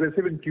gets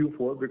aggressive in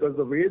Q4 because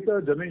the way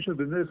the general insurance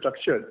business is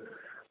structured,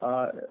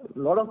 a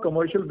lot of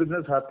commercial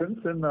business happens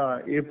in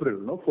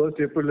April.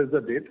 1st April is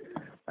the date,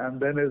 and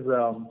then is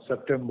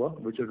September,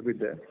 which will be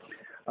there.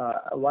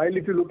 While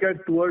if you look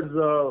at towards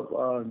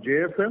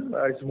JFM,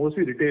 it's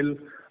mostly retail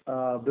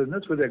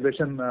business where the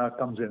aggression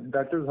comes in.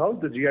 That is how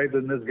the GI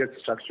business gets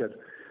structured.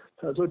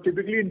 So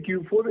typically in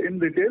Q4 in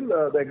retail,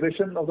 the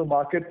aggression of the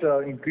market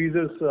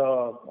increases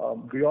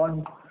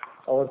beyond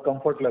our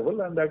comfort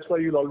level, and that's why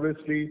you'll always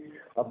see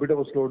a bit of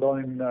a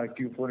slowdown in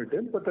Q4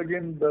 retail. But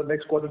again, the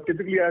next quarter,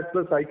 typically as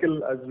the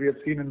cycle, as we have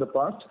seen in the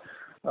past,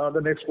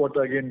 the next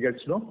quarter again gets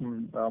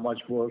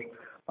much more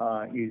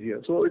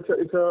easier. So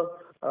it's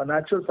a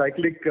natural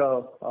cyclic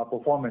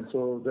performance.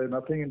 So there's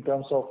nothing in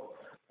terms of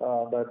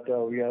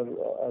that we have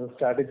a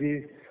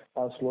strategy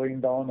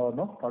slowing down or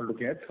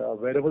looking at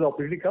wherever the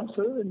opportunity comes.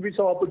 And we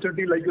saw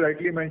opportunity, like you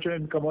rightly mentioned,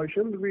 in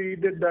commercial. We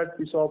did that.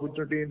 We saw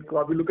opportunity in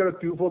we look at a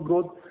Q4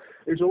 growth.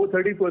 It's over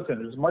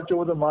 30%. It's much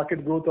over the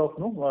market growth of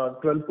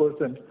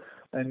 12%,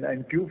 and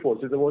Q4 so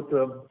it's about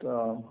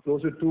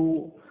close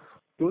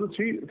to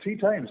three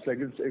times. Like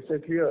it's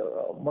actually a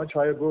much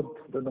higher growth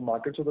than the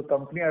market. So the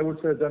company, I would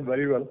say, has done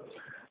very well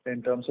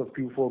in terms of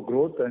Q4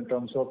 growth, in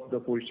terms of the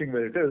positioning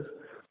where it is.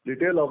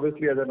 Retail,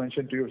 obviously, as I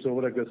mentioned to you, is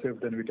over aggressive,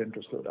 then we tend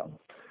to slow down.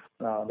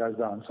 That's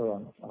the answer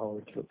on how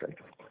it looked like.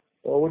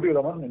 Over to you,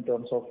 Raman, in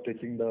terms of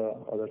taking the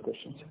other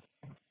questions.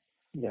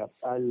 Yeah,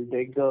 I'll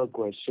take the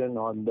question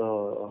on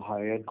the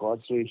higher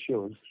cost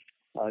ratios.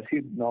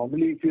 See,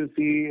 normally if you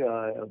see,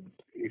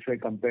 if I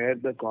compare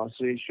the cost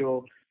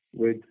ratio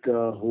with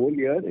the whole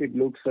year, it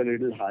looks a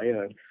little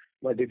higher.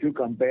 But if you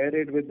compare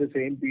it with the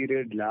same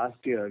period last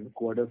year,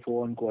 quarter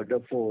 4 on quarter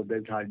 4,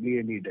 there's hardly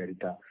any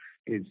delta.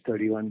 It's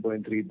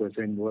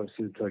 31.3%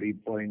 versus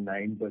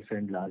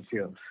 30.9% last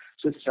year.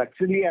 So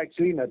structurally,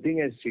 actually, nothing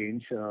has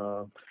changed.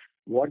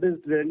 What is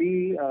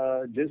really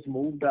just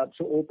moved up?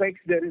 So OPEX,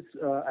 there is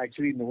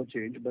actually no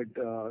change, but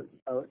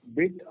a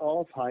bit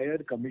of higher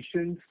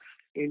commissions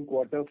in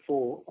quarter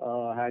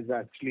 4 has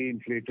actually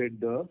inflated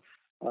the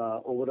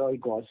overall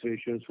cost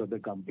ratios for the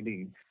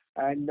company.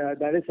 And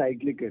that is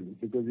cyclical,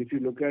 because if you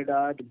look at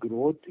our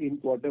growth in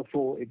quarter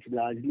 4, it's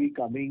largely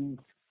coming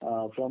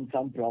from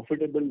some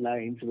profitable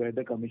lines where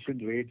the commission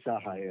rates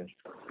are higher.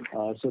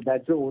 So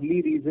that's the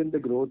only reason the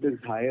growth is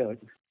higher.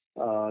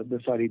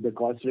 The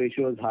cost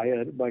ratio is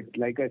higher. But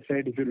like I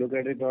said, if you look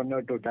at it on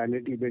a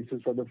totality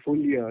basis for the full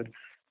year,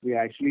 we're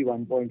actually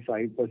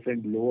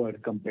 1.5% lower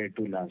compared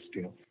to last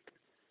year.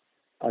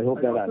 I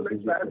hope that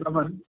answers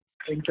it.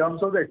 In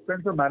terms of the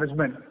expense of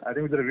management, I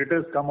think the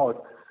regulators come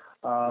out.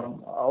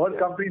 Our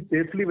company is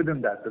safely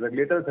within that. The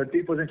regulator is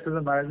 30% expense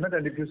of management,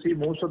 and if you see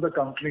most of the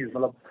companies,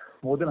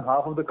 more than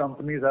half of the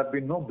companies have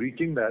been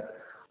breaching that.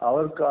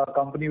 Our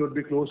company would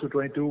be close to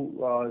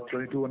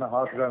 22 and a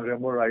half, if I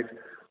remember right,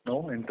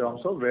 in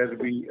terms of where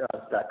we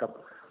stack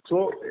up.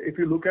 So if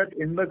you look at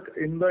in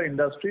the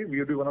industry, we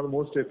would be one of the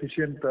most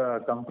efficient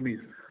companies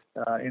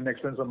in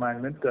expense of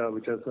management,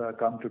 which has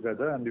come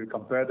together, and you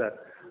compare that,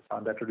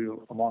 that would be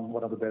among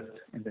one of the best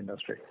in the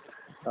industry.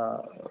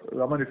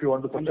 Raman, if you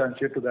want to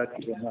substantiate to that,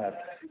 you can add.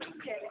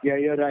 Yeah,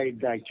 you're right.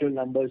 The actual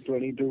number is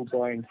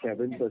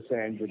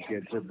 22.7%, which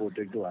gets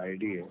reported to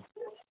IRDA.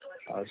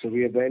 So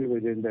we are well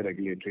within the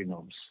regulatory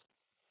norms.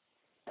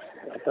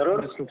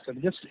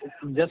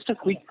 Just a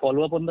quick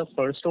follow-up on the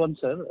first one,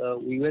 sir.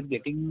 We were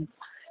getting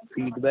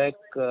feedback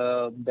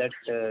that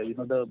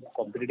the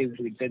competitive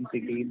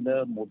intensity in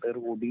the motor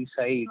OD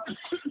side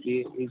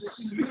is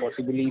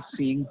possibly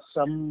seeing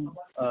some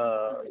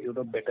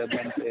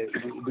betterment.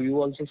 Do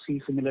you also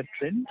see similar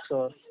trends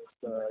or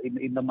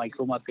in the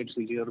micro markets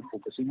which you are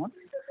focusing on?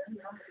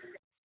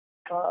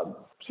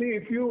 See,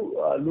 if you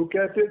look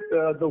at it,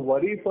 the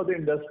worry for the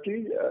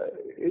industry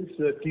is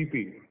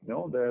TP.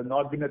 There has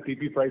not been a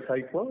TP price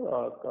hike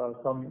for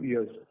some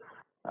years,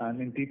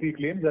 and in TP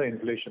claims there are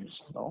inflations.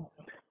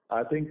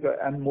 I think,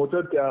 and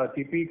motor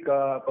TP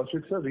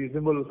constitutes a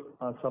reasonable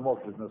sum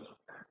of business.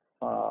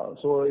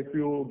 So if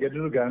you get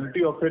into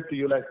guarantee of it,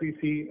 you'll actually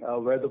see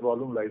where the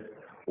problem lies.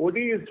 OD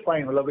is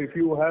fine. If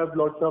you have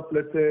lots of,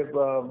 let's say,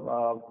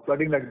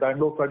 flooding, like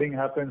Bangalore flooding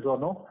happens or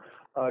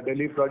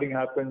Delhi flooding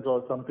happens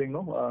or something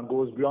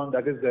goes beyond,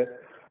 that is there.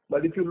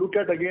 But if you look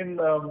at again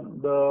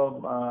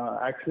the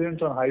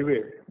accidents on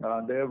highway,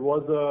 there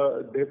was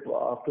a dip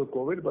after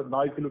COVID, but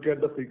now if you look at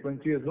the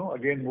frequency has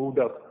again moved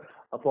up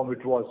from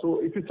it was. So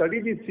if you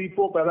study these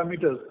 3-4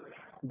 parameters,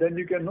 then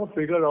you can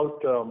figure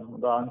out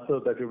the answer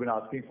that you've been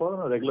asking for on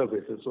a regular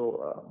basis.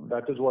 So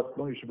that is what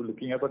you should be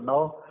looking at. But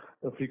now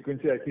the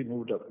frequency actually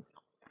moved up.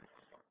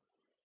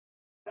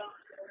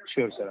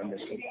 Sure, sir.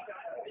 Understood.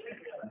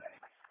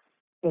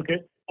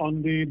 Okay.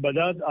 On the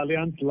Bajaj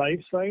Allianz Life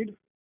side,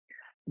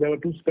 there were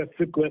two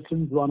specific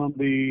questions, one on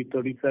the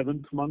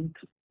 37th month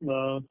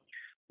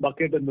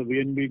bucket and the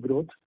VNB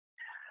growth.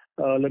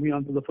 Let me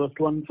answer the first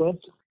one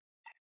first.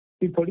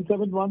 The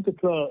 37th month,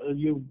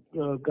 you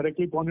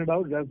correctly pointed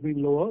out, it has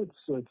been lower.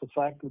 It's a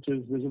fact which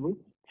is visible.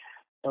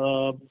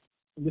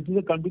 This is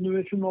a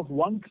continuation of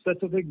one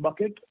specific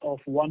bucket of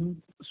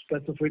one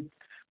specific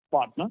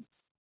partner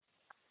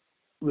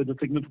with a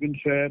significant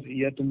share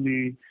yet in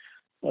the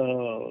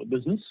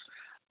business,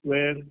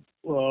 where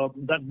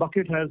that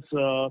bucket has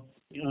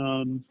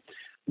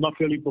not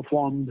really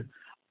performed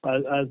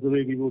as the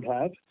way we would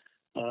have,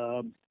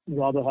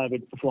 rather have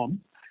it perform.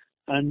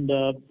 And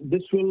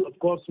this will, of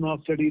course, now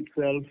steady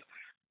itself.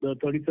 The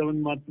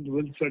 37 month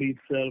will steady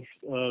itself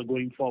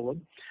going forward.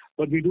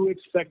 But we do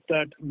expect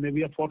that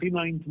maybe a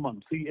 49th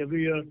month. See,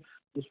 every year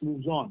this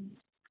moves on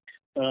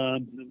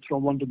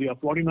from one to the other.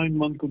 49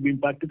 month could be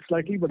impacted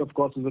slightly, but of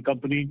course, as a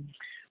company,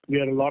 we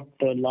are a lot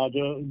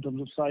larger in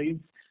terms of size.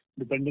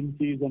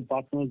 Dependencies on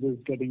partners is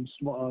getting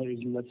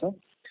is lesser.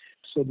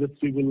 So this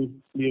we will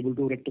be able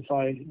to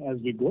rectify as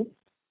we go.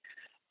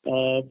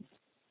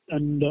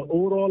 And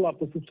overall, our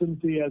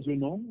persistency, as we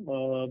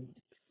know,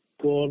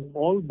 for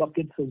all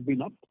buckets has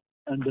been up.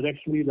 and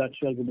directionally that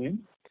shall remain.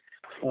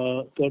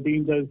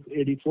 13th is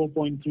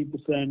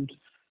 84.3%,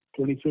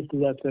 25th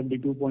is at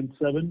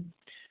 72.7%,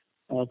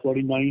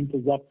 49th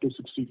is up to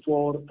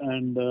 64%,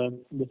 and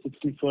the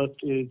 61st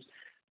is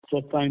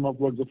first time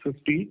upwards of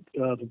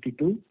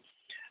 52%,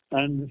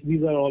 and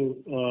these are all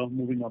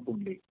moving up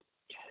only.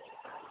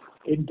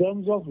 In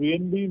terms of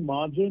VNB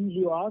margins,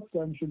 you asked,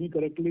 and Srini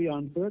correctly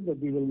answered that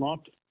we will not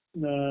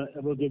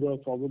ever give a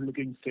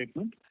forward-looking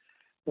statement.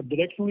 But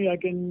directionally, I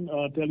can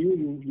tell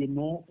you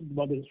know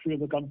about the history of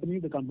the company.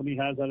 The company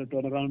has had a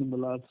turnaround in the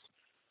last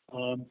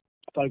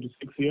 5 to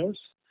 6 years,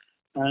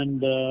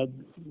 and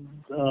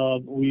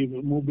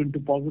we've moved into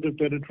positive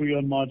territory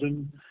on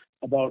margin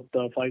about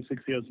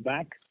 5-6 years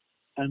back.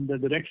 And the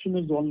direction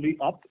is only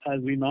up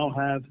as we now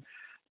have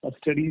a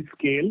steady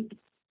scale,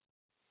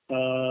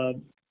 a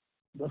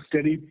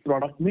steady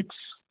product mix.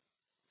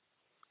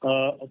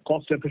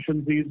 Cost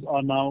efficiencies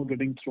are now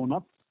getting thrown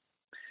up.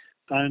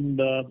 And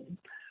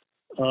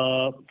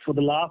for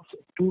the last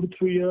 2 to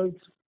 3 years,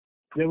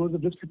 there was a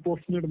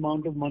disproportionate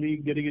amount of money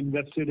getting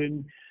invested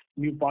in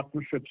new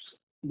partnerships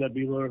that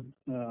we were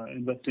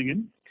investing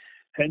in.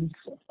 Hence,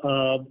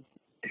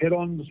 here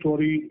on the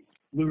story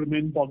will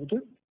remain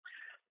positive.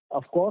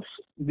 Of course,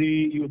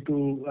 you have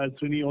to, as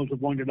Srini also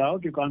pointed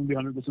out, you can't be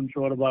 100%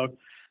 sure about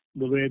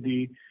the way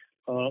the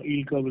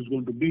yield curve is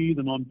going to be.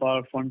 The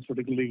non-par funds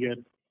particularly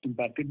get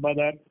impacted by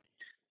that.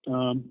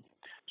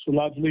 So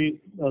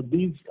largely,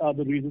 these are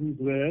the reasons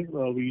where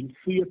we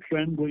see a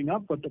trend going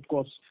up, but of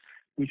course,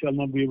 we shall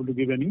not be able to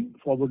give any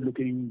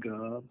forward-looking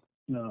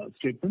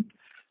statement.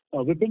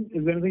 Vipin,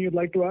 is there anything you'd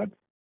like to add?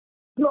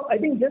 No, I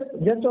think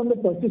just on the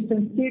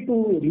persistency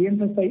to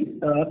re-emphasize,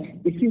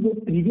 if you go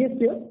previous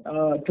year,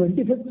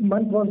 25th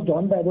month was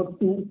down by about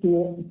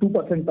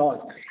 2% odd.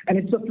 And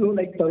it's a flow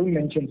like Tarun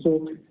mentioned.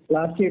 So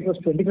last year it was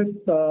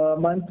 25th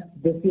month,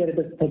 this year it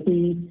is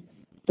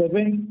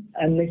 37,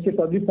 and next year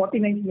probably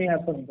 49th may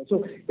have something.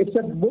 So it's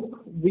a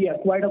book we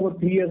acquired about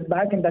 3 years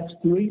back, and that's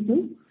flowing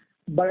through.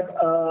 But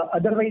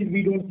otherwise,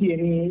 we don't see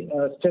any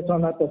stress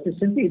on our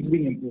persistency. It's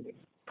been improving.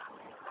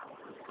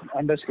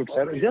 Understood,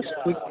 sir. Just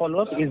quick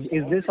follow-up.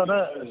 Is this on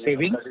a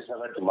savings?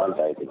 37th month,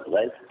 I think,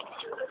 right?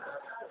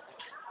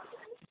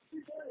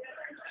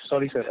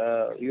 Sorry, sir.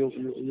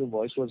 Your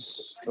voice was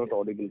not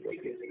audible.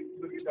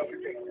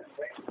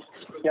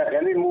 Yeah,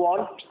 can we move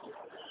on?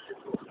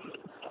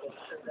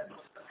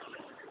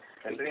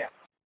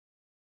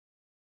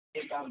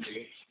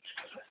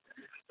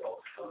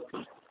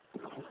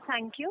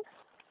 Thank you.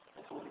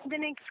 The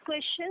next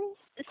question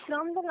is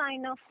from the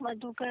line of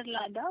Madhukar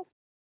Ladha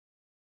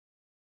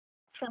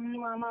from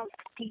Nuvama.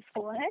 Please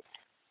go ahead.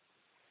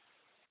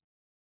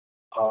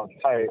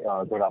 Hi,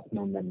 good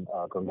afternoon, and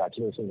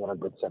congratulations on a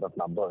good set of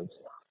numbers.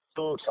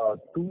 So,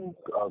 two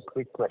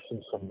quick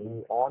questions from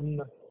me. On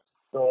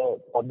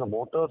the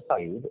motor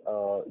side,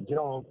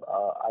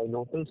 I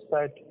noticed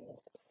that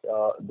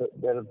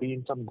there have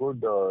been some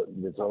good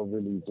reserve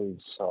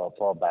releases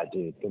for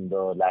Bajaj in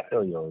the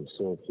latter years.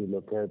 So if you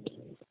look at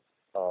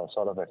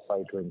sort of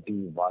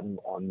FY21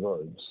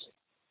 onwards,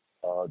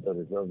 the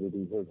reserve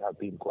releases have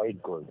been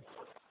quite good.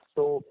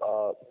 So,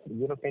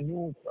 can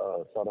you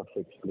sort of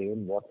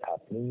explain what's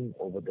happening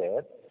over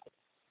there?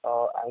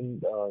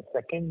 And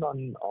second,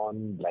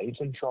 on life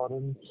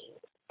insurance,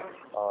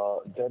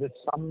 there is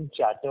some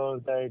chatter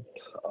that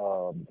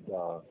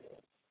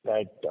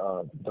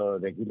the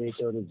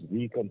regulator is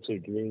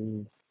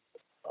reconsidering,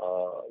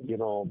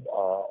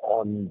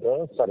 on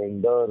the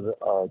surrender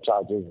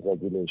charges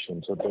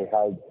regulation. So they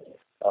had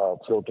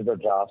floated a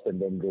draft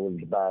and then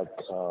rolled back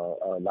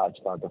a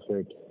large part of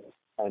it.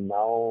 And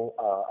now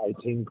I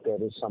think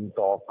there is some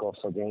talk of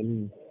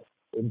again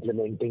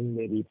implementing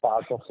maybe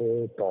part of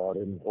it or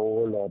in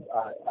whole, or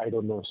I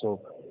don't know.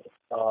 So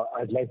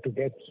I'd like to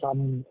get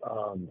some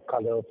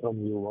color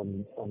from you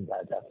on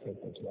that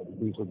aspect as well.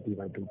 These would be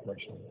my two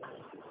questions.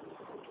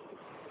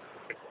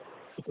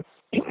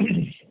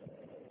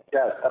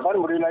 Yeah,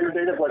 Tapan, would you like to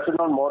take a question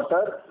on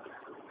motor?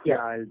 Yeah,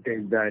 I'll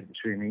take that,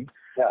 Srini.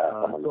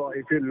 Yeah. So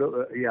if you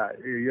look,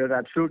 you're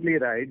absolutely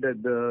right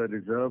that the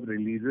reserve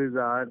releases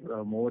are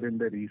more in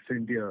the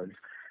recent years.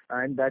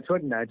 And that's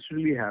what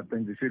naturally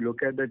happens. If you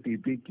look at the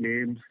TP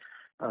claims,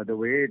 the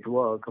way it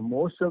works,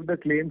 most of the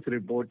claims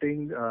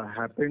reporting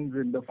happens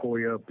in the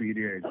 4-year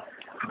period.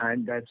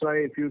 And that's why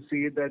if you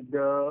see that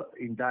the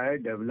entire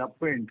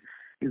development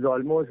is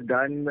almost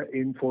done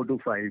in 4 to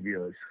 5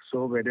 years.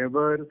 So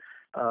whenever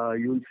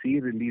you'll see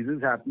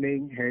releases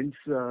happening, hence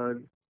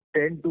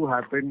tend to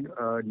happen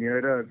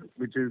nearer,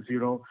 which is,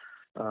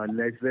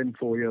 less than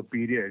 4-year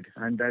period.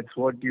 And that's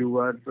what you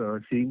are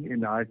seeing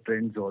in our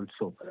trends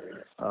also.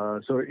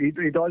 So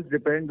it all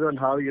depends on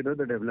how,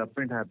 the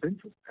development happens.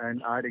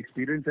 And our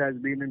experience has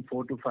been in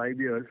 4 to 5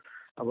 years,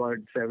 about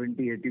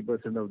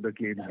 70-80% of the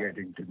claims get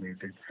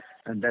intimated.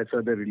 And that's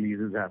why the release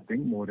is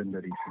happening more in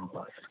the recent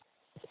past.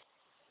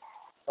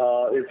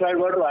 If I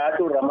were to add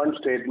to Raman's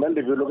statement,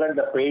 if you look at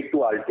the paid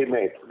to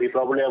ultimate, we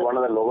probably are one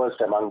of the lowest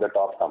among the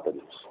top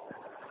companies,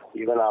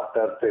 even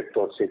after 5th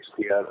or 6th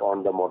year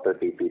on the motor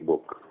TP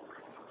book.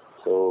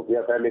 So we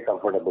are fairly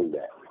comfortable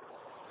there.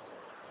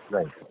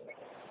 Right.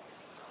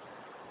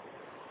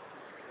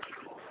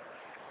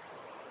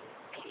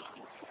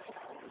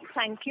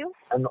 Thank you.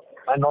 And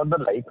on the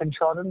life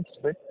insurance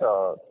bit,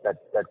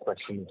 that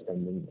question is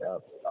pending.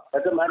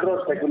 As a matter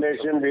of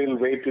speculation, we will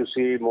wait to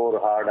see more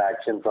hard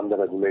action from the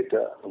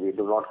regulator. We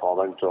do not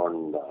comment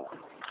on.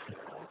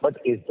 But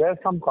is there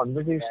some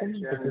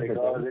conversation?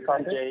 Because it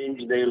can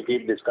change, they will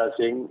keep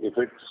discussing. If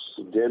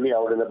it's really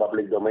out in the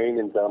public domain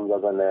in terms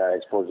of an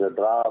exposure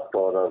draft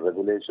or a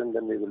regulation,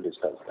 then we will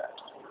discuss that.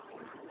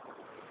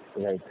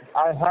 Right.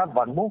 I have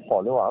one more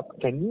follow-up.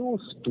 Can you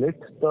split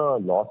the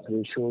loss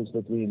ratios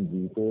between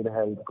retail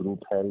health,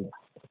 group health,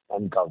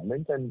 and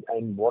government, and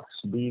what's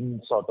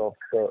been sort of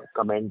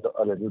comment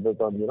a little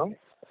bit on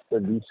the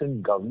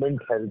recent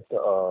government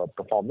health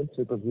performance,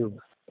 because you've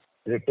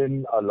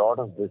written a lot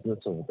of business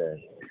over there.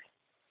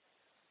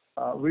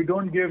 We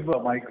don't give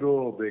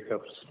micro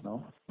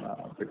breakups,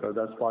 because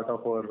that's part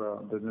of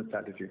our business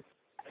strategy.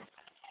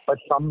 But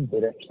some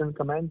directional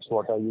comments,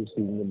 what are you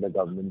seeing in the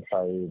government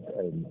side?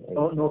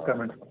 No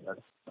comment on that.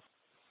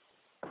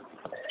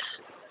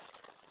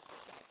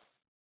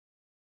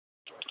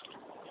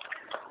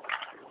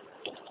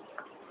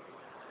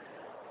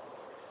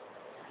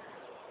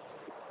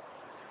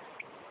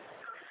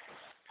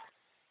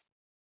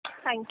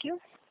 Thank you.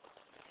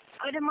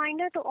 A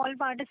reminder to all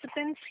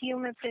participants, you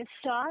may press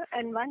star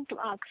and one to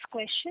ask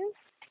questions.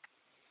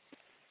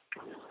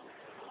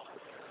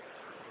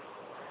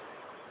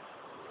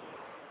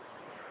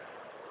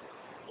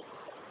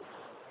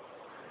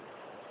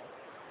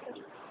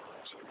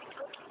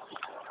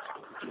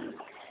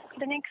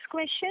 The next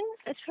question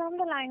is from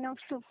the line of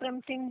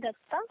Supratim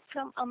Datta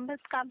from Ambit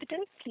Capital.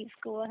 Please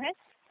go ahead.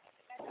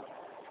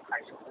 Hi,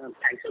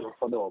 thanks a lot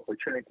for the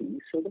opportunity.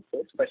 So the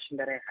first question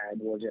that I had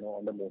was,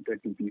 on the motor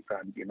TP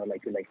front,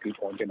 like you likely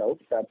pointed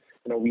out, that,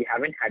 we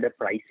haven't had a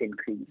price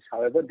increase.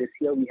 However, this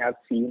year we have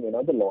seen,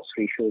 the loss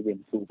ratios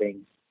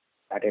improving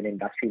at an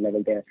industry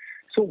level there.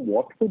 So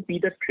what would be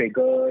the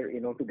trigger,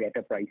 to get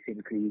a price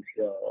increase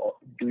here? Or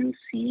do you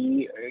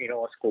see,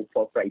 a scope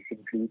for price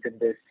increase in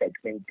this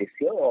segment this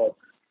year, or,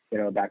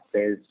 that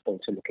is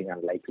also looking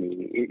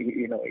unlikely?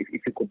 If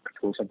you could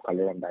throw some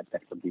color on that,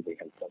 that would be very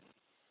helpful.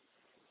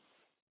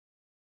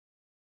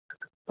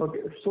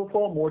 Okay, so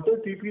for motor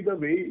TP, the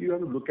way you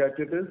have to look at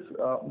it is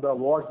the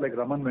awards, like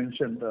Raman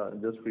mentioned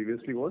just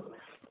previously,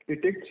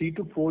 it takes 3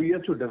 to 4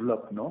 years to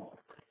develop,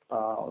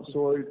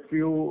 So if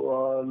you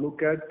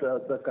look at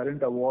the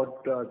current award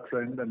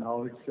trend and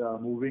how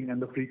it's moving,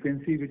 and the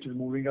frequency which is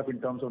moving up in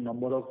terms of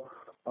number of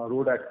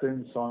road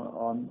accidents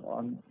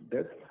on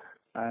death,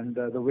 and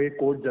the way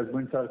court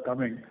judgments are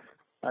coming,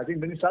 I think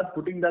when you start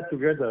putting that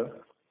together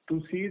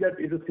to see that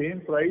if the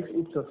same price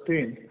would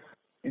sustain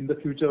in the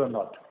future or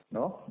not,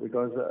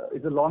 because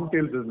it's a long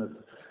tail business.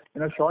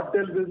 In a short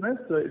tail business,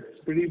 it's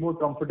pretty more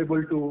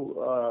comfortable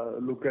to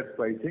look at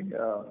pricing,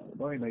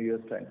 in a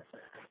year's time.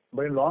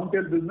 But in long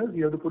tail business,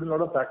 you have to put in a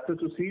lot of factors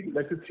to see,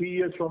 let's say 3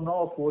 years from now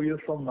or 4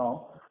 years from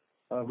now,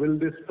 will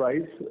this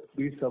price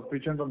be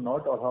sufficient or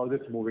not, or how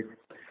is it moving?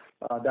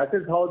 That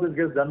is how this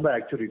gets done by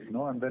actuaries,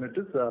 and then it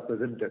is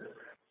presented.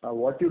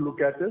 What you look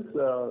at is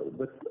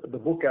the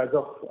book as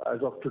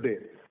of today.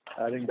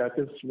 I think that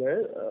is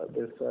where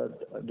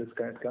this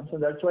kind comes,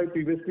 and that's why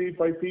previously,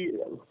 if I see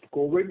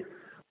COVID,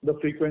 the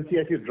frequency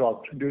actually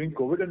dropped during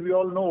COVID, and we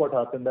all know what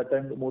happened. That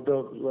time the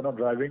motors were not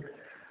driving,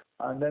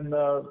 and then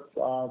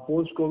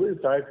post-COVID it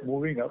started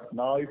moving up.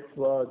 Now, if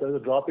there's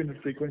a drop in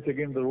frequency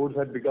again, the roads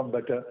had become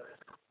better.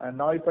 And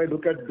now, if I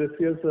look at this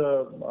year's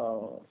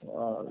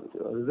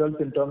results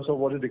in terms of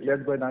what is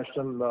declared by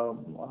National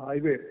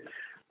Highway,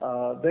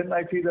 then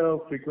I see the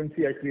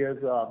frequency actually has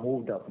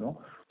moved up.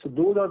 So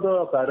those are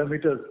the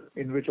parameters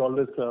in which all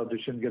this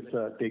decision gets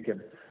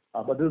taken.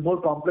 But this is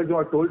more complex than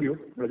I told you.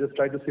 I just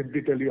tried to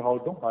simply tell you how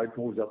it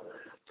moves up.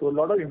 So a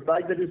lot of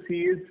impact that you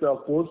see is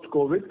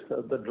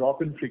post-COVID, the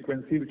drop in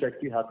frequency which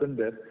actually happened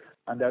there,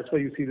 and that's why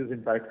you see this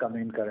impact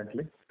coming in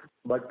currently.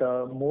 But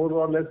more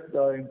or less,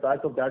 the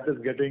impact of that is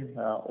getting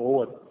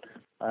over,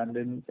 and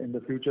in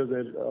the future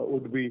there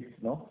would be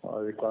a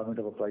requirement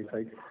of a price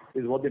hike,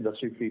 is what the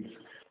industry feels,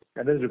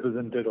 and is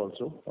represented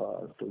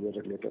also to the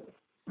regulator.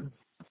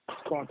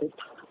 Got it.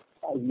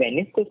 When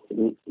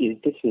is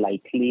this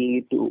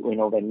likely to,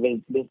 when will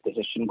this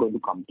decision going to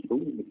come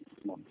through?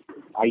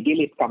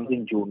 Ideally, it comes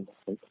in June,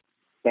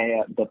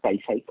 right? The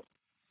price hike.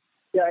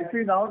 Yeah,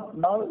 actually now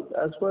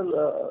as per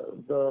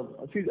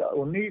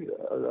only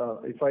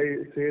if I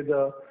say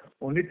the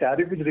only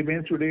tariff which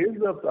remains today is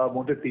the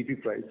motor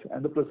TP price,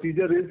 and the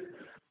procedure is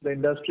the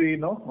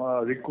industry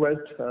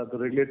request, the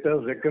regulator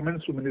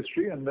recommends to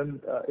ministry, and then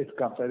it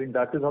comes. I think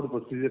that is how the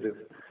procedure is.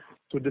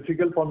 So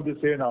difficult for me to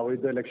say now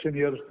with the election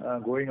year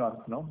going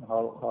on,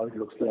 how it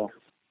looks like.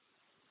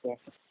 Yeah.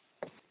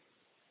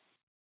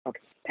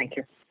 Okay. Thank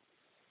you.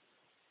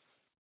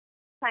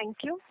 Thank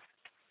you.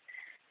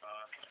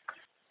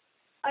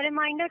 A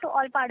reminder to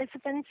all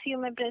participants, you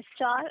may press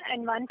star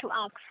and one to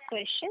ask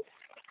questions.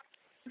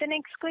 The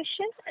next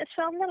question is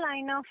from the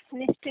line of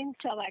Nischint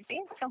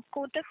Chawathe from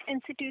Kotak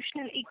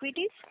Institutional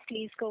Equities.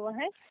 Please go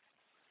ahead.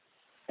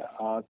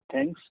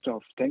 Thanks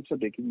for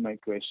taking my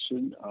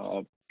question.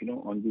 On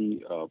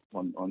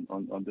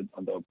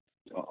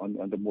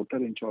the motor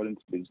insurance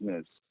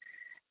business,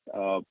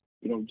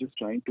 just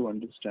trying to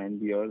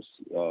understand your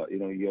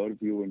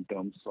view in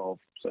terms of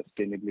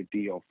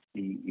sustainability of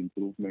the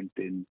improvement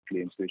in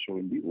claims ratio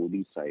in the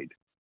OD side.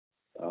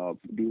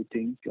 Do you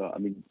think,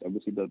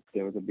 obviously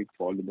there was a big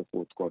fall in the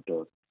fourth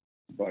quarter,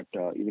 but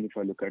even if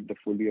I look at the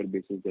full year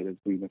basis, there has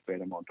been a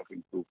fair amount of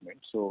improvement.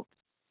 So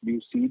do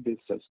you see this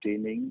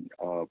sustaining,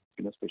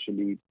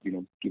 especially,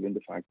 given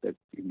the fact that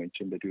you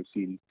mentioned that you've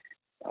seen,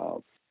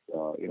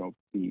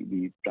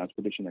 the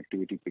transportation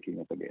activity picking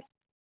up again?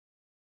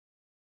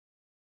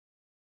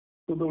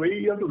 So the way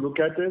you have to look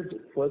at it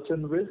first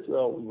and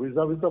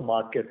vis-a-vis the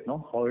market,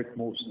 how it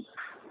moves.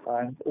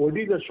 And OD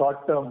is a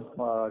short-term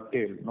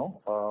tail,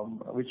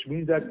 which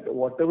means that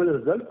whatever the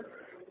result,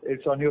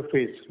 it's on your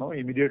face.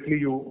 Immediately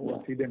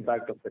you see the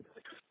impact of it.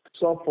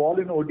 So a fall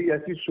in OD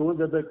actually shows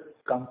that the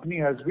company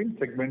has been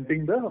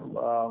segmenting the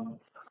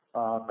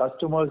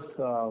customers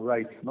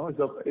right.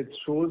 It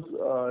shows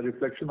a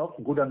reflection of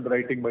good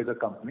underwriting by the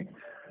company.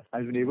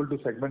 Has been able to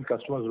segment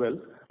customers well,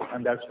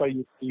 and that's why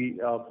you see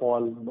a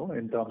fall,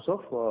 in terms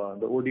of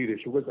the OD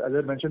ratio. Because as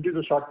I mentioned, it's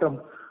a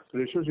short-term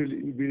ratios. You'll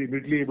be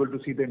immediately able to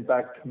see the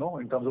impact, in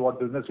terms of what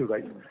business you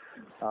write.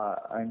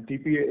 And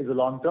TPA is a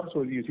long-term,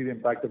 so you see the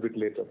impact a bit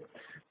later.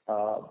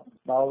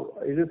 Now,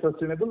 is it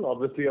sustainable?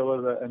 Obviously,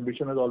 our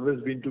ambition has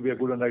always been to be a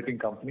good underwriting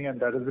company, and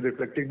that has been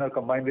reflecting in our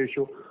combined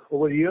ratio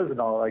over years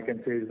now. I can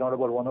say it's not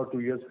about 1 or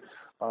 2 years.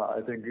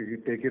 I think if you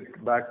take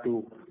it back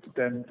to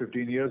 10,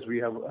 15 years, we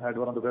have had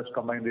one of the best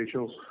combined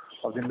ratios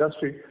of the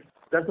industry.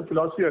 That's the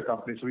philosophy of our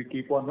company. So we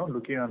keep on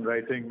looking and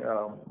writing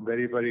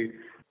very, very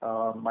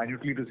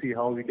minutely to see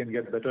how we can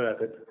get better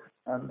at it.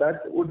 And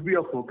that would be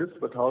a focus,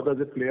 but how does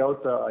it play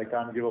out? I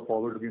can't give a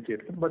forward-looking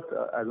statement, but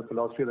as a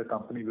philosophy of the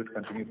company, we would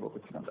continue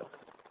focusing on that.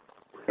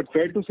 But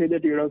fair to say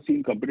that you have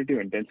seen competitive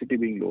intensity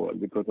being lower,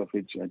 because of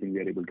which I think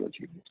we are able to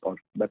achieve this, or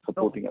that's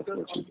supporting us to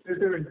achieve.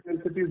 Competitive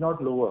intensity is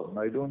not lower.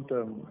 I don't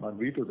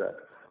agree to that.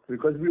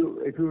 Because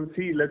if you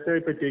see, let's say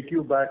if I take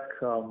you back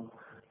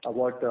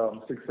about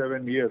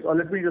 6-7 years, or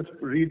let me just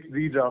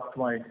redraft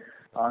my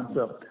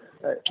answer.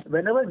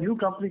 Whenever a new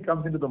company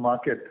comes into the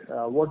market,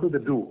 what do they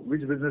do?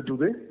 Which business do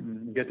they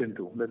get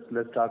into?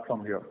 Let's start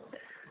from here.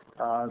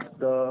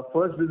 The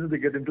first business they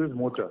get into is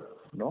motor,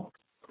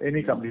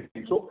 any company.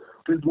 So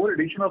with more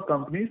addition of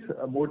companies,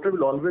 motor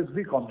will always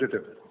be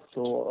competitive.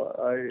 So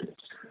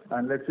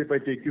let's say if I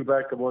take you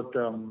back about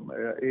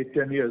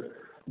 8-10 years,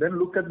 then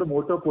look at the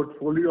motor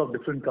portfolio of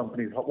different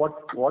companies.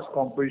 What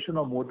composition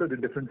of motor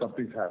did different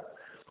companies have?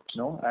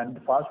 And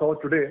fast forward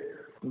today,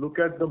 look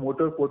at the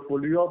motor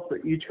portfolio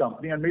of each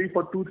company, and maybe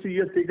for 2-3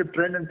 years take a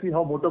trend and see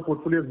how motor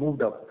portfolio has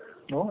moved up.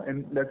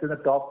 And let's say the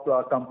top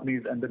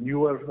companies and the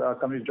newer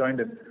companies joined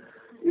in.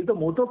 If the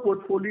motor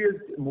portfolio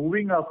is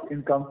moving up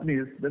in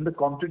companies, then the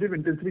competitive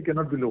intensity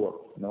cannot be lower.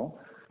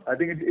 I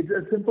think it's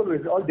a simple way.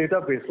 It's all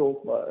data-based.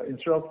 So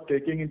instead of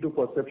taking into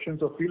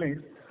perceptions or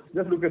feelings,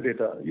 just look at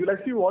data. You'll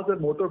actually watch the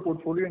motor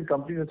portfolio in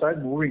companies that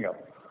start moving up,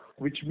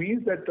 which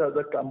means that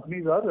the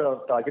companies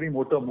are targeting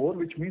motor more,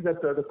 which means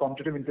that the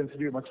competitive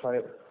intensity is much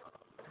higher.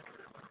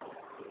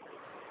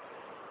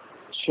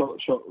 Sure,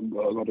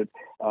 got it.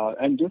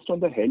 And just on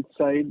the health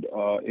side,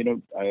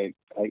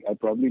 I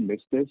probably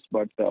missed this,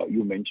 but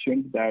you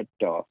mentioned that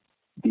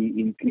the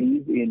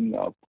increase in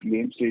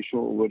claims ratio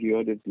over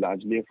here is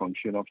largely a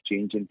function of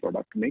change in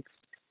product mix,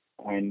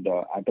 and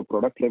at a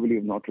product level,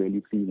 you've not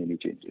really seen any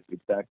changes. Is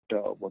that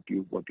what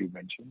you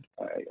mentioned?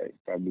 I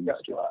probably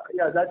missed it.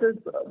 Yeah, that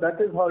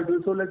is how it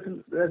is. So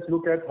let's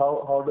look at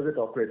how does it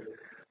operate.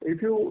 If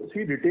you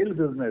see retail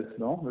business,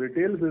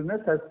 retail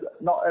business has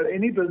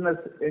any business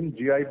in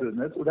GI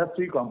business would have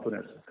 3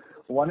 components.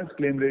 One is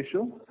claim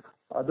ratio,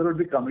 other would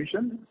be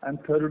commission, and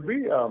third would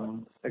be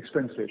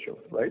expense ratio,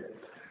 right?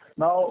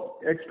 Now,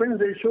 expense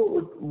ratio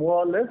would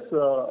more or less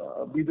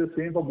be the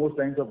same for most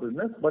lines of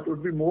business, but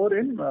would be more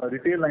in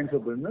retail lines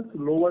of business,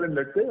 lower in,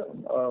 let's say,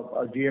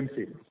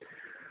 GMC.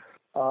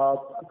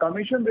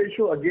 Commission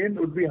ratio again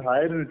would be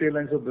higher in retail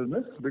lines of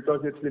business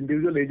because it's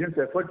individual agents'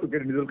 effort to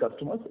get individual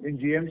customers. In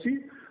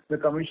GMC, the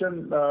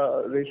commission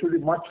ratio would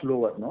be much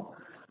lower.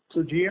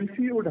 So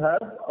GMC would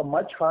have a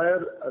much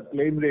higher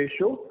claim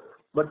ratio,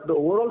 but the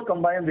overall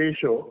combined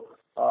ratio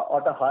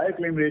at a higher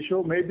claim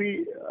ratio may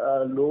be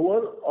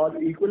lower or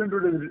equivalent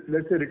to,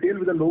 let's say, retail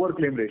with a lower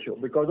claim ratio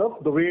because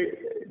of the way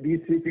these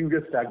 3 things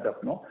get stacked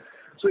up.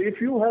 So if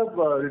you have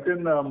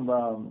written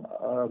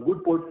a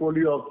good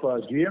portfolio of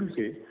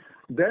GMC,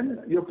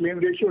 then your claim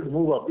ratio would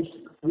move up,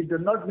 which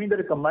does not mean that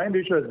the combined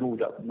ratio has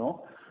moved up.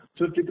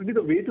 So typically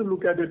the way to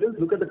look at it is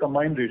look at the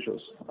combined ratios.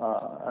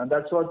 And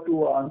that's what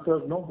to answer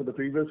for the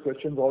previous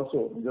questions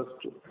also, just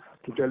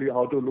to tell you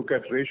how to look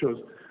at ratios.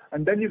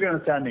 And then you get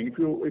understanding. If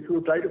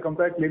you try to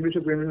compare claim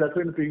ratio, that's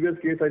why in the previous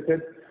case I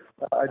said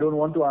I don't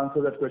want to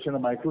answer that question on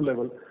a micro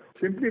level,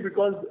 simply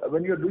because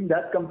when you're doing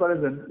that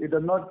comparison, it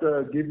does not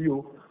give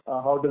you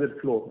how does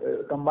it flow.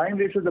 Combined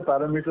ratio is a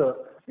parameter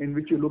in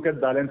which you look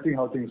at balancing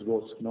how things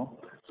goes.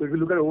 So So if you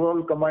look at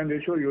overall combined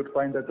ratio, you would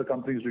find that the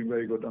company is doing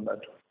very good on that.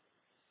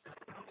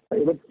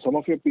 But some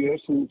of your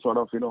peers who sort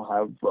of,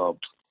 have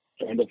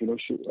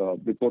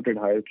reported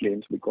higher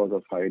claims because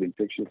of higher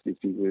infectious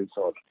diseases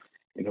or,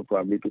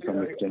 probably to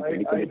some extent.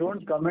 I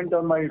don't comment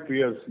on my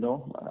peers,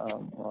 no.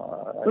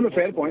 No,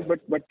 fair point.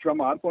 But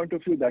from our point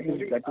of view, that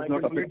is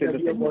not affected the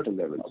segmental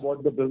levels.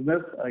 About the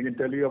business, I can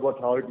tell you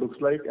about how it looks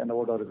like and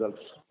about our results.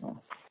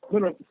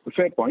 No,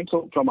 fair point.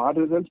 So from our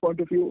results point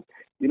of view,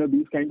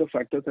 these kind of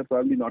factors are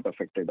probably not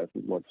affected. That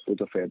is what's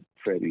a fair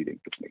reading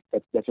to make.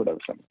 That's what I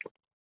was coming to.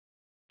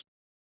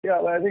 Yeah,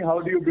 well, I think how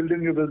do you build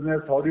in your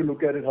business? How do you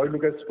look at it? How do you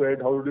look at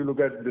spread? How do you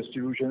look at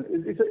distribution?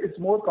 It's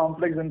more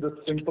complex than just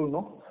simple,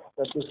 no?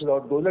 That this is how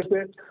it goes. Let's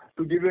say,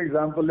 to give you an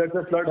example, let's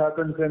say flood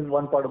happens in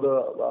one part of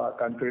the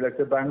country. Let's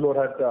say Bangalore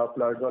had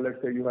floods, or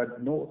let's say you had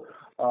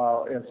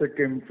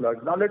Sikkim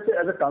floods. Now, let's say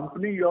as a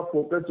company, you are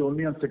focused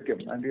only on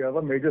Sikkim and you have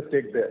a major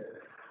stake there.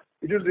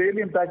 It will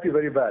really impact you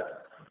very bad.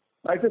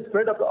 Now, if it's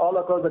spread all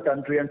across the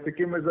country and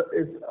Sikkim is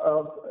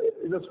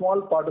a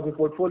small part of the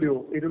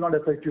portfolio, it will not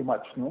affect you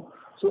much, no?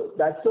 So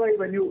that's why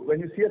when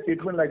you see a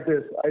statement like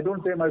this, I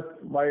don't say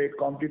my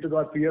competitors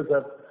or peers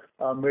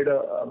have made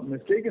a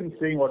mistake in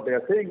saying what they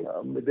are saying.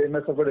 They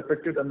must have got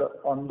affected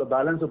on the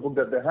balance of book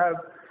that they have.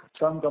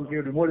 Some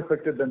companies will be more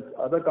affected than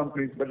other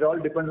companies, but it all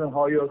depends on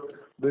how your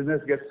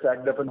business gets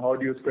stacked up and how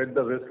do you spread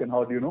the risk and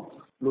how do you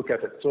look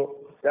at it. So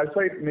that's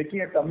why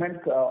making a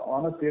comment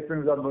on a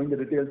statement without knowing the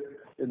details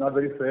is not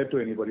very fair to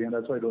anybody, and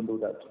that's why I don't do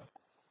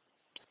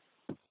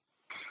that.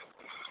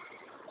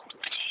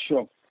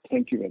 Sure.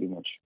 Thank you very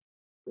much.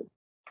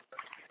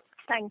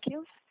 Thank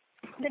you.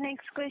 The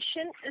next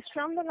question is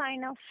from the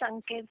line of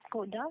Sanket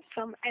Koda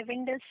from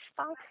Avendus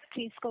Spark.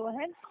 Please go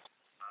ahead.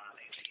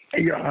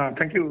 Yeah,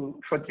 thank you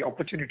for the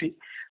opportunity.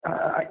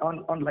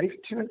 On life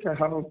insurance, I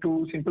have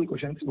two simple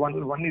questions.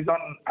 One is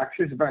on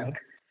Axis Bank.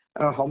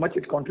 How much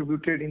it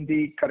contributed in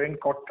the current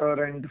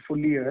quarter and full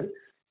year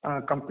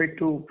compared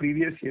to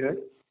previous year?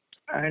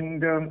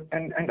 And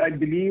I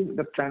believe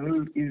the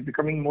channel is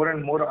becoming more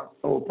and more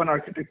open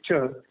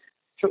architecture.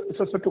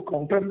 So to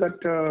counter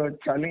that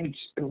challenge,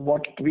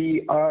 what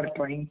we are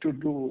trying to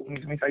do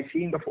means I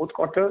see in the fourth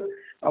quarter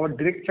our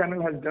direct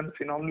channel has done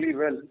phenomenally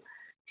well.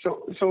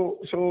 So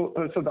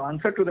the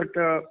answer to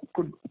that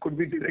could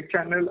be direct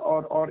channel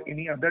or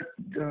any other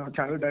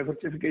channel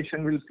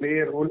diversification will play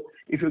a role.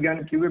 If you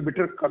can give a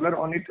better color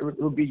on it,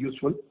 it would be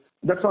useful.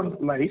 That's on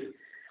life.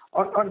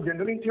 On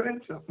general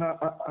insurance,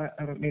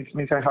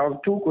 means I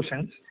have two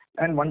questions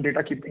and one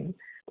data keeping.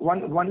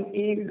 One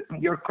is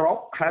your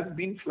crop has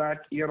been flat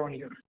year on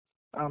year.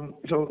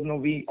 So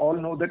we all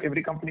know that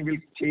every company will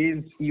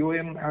chase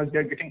EOM as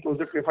they're getting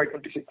closer to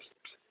FY26.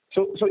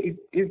 So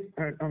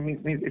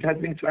it has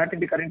been flat in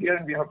the current year,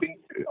 and we have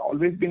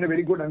always been a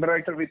very good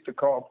underwriter with the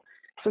crop.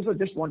 So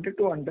just wanted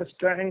to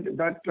understand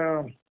that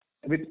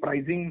with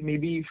pricing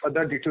maybe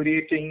further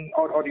deteriorating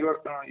or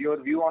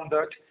your view on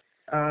that,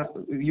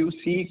 you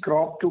see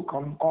crop to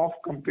come off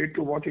compared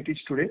to what it is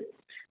today.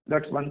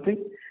 That's one thing.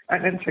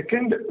 And then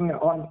second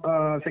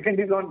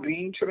is on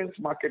reinsurance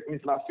market.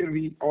 Means last year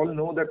we all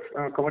know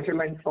that commercial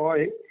lines saw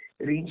a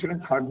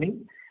reinsurance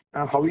hardening.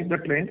 How is the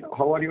trend?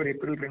 How are your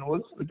April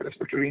renewals with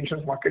respect to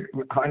reinsurance market?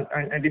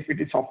 And if it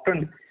is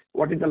softened,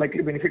 what is the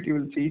likely benefit you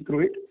will see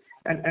through it?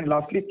 And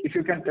lastly, if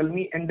you can tell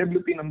me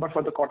NWP number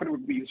for the quarter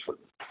would be useful.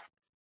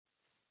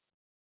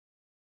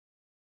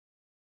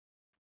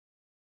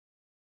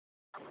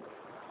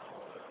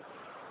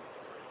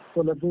 So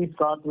let me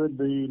start with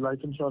the life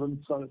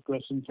insurance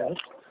question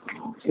first.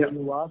 Yeah.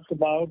 You asked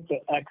about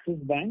Axis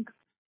Bank.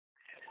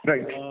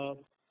 Right.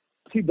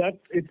 See, that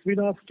it's been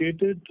our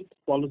stated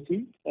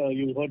policy.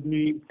 You heard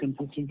me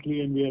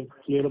consistently, and we are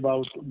clear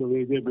about the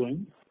way we are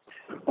going.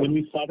 When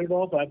we started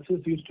off,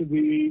 Axis used to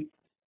be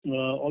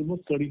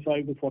almost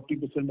 35 to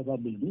 40% of our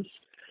business.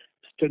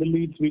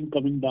 Steadily, it's been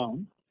coming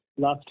down.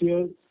 Last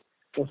year,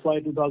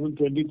 FY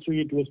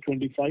 2023, it was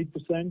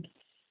 25%.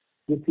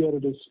 This year,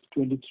 it is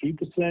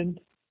 23%.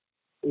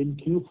 In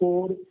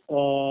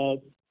Q4,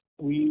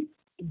 we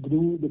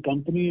grew the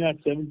company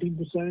at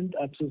 17%.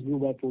 Axis grew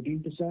by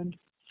 14%.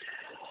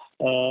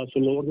 So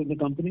lower than the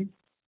company.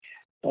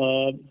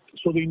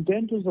 So the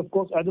intent is, of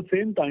course, at the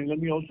same time, let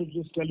me also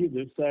just tell you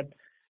this, that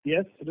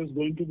yes, it is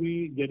going to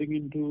be getting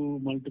into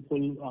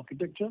multiple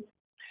architecture.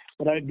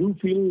 But I do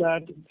feel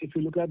that if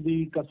you look at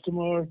the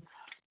customer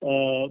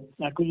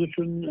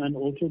acquisition and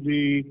also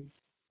the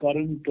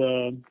current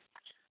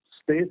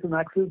space in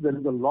Axis, there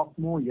is a lot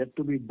more yet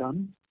to be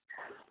done.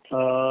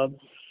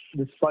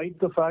 Despite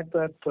the fact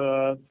that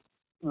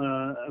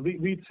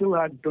we still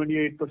had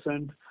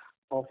 28%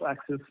 of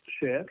Axis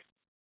share,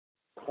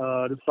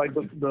 despite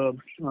the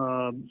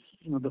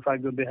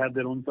fact that they had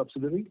their own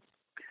subsidiary.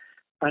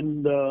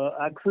 And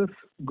Axis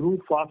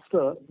grew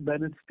faster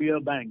than its peer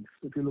banks,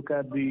 if you look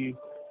at the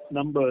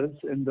numbers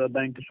in the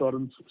bank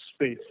insurance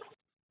space.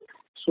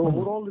 So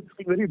overall, it's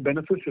been very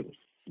beneficial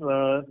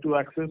to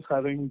Axis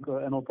having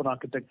an open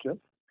architecture.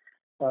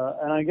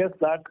 And I guess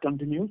that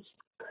continues.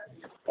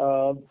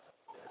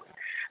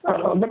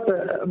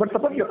 But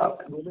suppose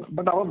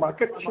our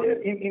market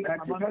share in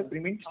Axis has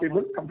remained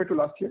stable compared to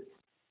last year.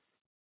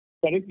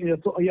 Correct. Yeah.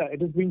 So yeah,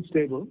 it has been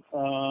stable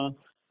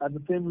at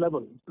the same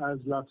level as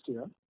last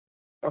year.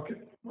 Okay.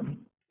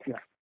 Yeah.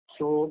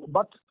 So,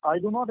 but I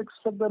do not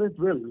expect that it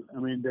will. I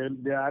mean,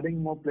 they're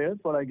adding more players,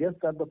 but I guess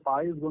that the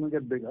pie is going to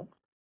get bigger.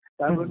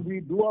 And when we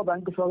do our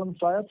bank assurance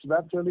tie-ups,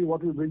 that's really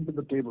what we bring to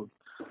the table.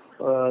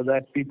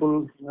 That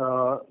people,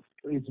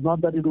 it's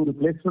not that you do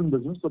replacement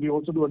business, but you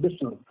also do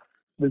additional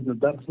business.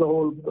 That's the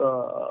whole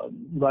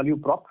value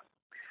prop.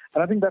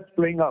 And I think that's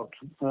playing out,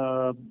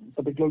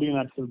 particularly in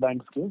Axis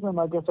Bank's case. And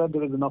like I said,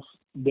 there is enough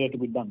there to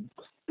be done.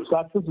 So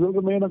Axis will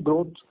remain a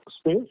growth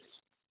space.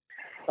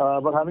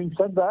 But having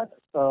said that,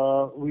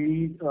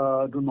 we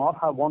do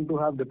not want to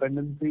have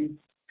dependency,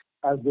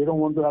 as they don't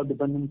want to have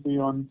dependency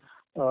on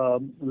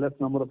less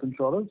number of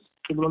insurers.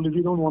 Similarly,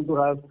 we don't want to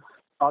have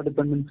our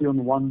dependency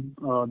on one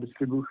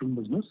distribution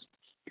business.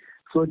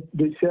 So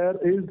the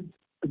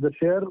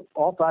share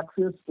of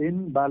Axis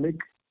in BALIC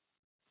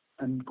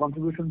and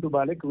contribution to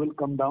BALIC will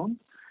come down,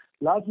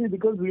 largely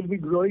because we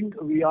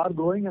are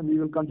growing and we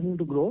will continue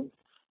to grow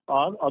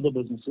our other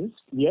businesses.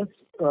 Yes,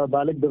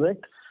 BALIC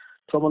Direct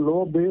from a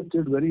lower base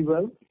did very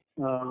well.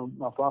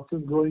 Our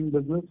fastest growing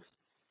business.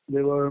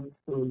 There were a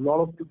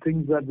lot of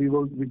things that we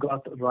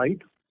got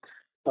right.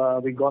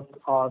 We got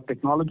our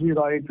technology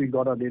right. We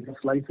got our data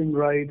slicing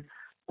right.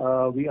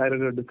 We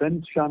added a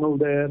defense channel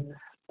there.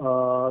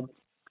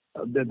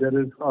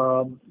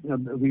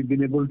 We've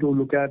been able to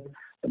look at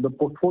the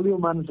portfolio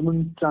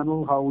management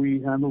channel, how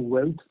we handle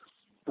wealth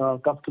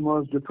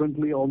customers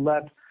differently, all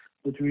that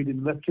which we'd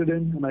invested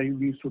in, and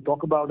we used to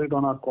talk about it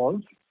on our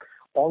calls.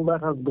 All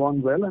that has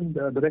gone well and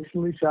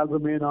directionally shall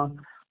remain our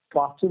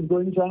fastest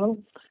growing channel.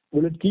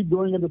 Will it keep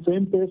growing at the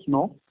same pace?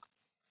 No.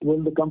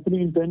 Will the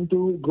company intend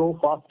to grow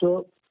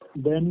faster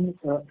than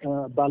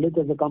BALIC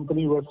as a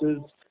company versus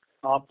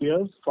our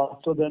peers,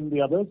 faster than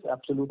the others?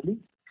 Absolutely.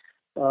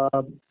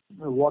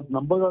 What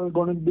numbers are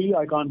going to be,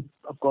 I can't,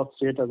 of course,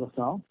 state as of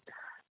now.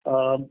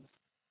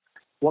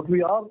 What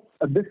we are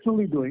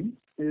additionally doing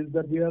is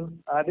that we are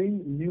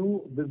adding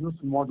new business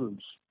models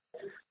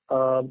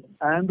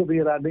and we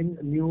are adding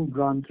new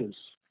branches,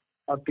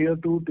 tier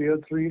 2, tier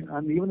 3,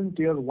 and even in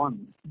tier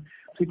 1.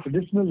 See,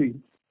 traditionally,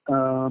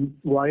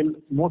 while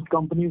most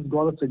companies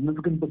got a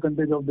significant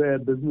percentage of their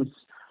business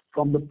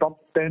from the top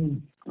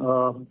 10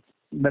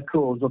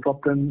 metros or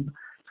top 10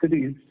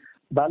 cities,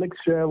 BALIC's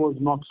share was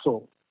not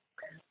so.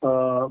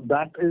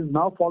 That is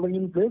now falling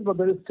in place, but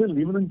there is still,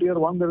 even in tier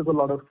 1, there is a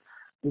lot of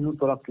business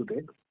for us to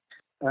take.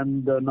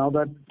 And now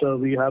that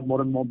we have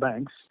more and more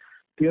banks,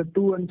 tier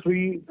 2 and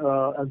 3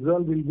 as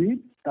well will be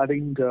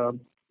adding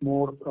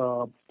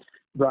more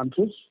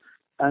branches.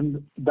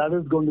 And that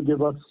is going to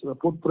give us a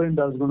footprint,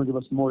 that is going to give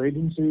us more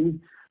agencies,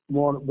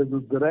 more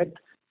business direct,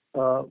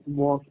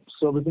 more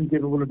servicing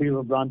capabilities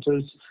of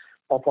branches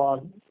of our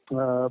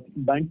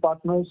bank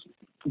partners.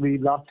 We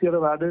last year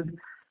have added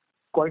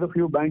quite a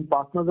few bank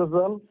partners as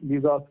well.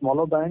 These are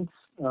smaller banks,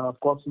 of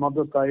course, not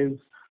the size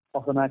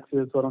of an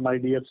Axis or an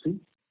IDFC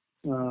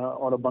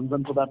or a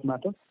Bandhan for that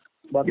matter,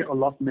 but a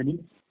lot many.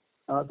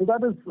 So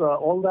that is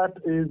all that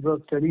is a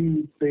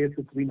steady pace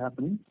that's been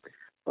happening.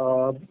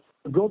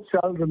 Growth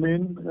shall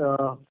remain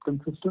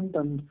consistent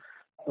and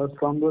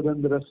stronger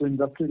than the rest of the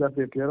industry that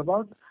we are clear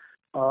about.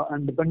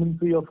 And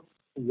dependency of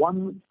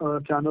one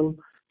channel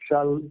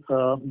shall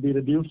be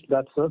reduced.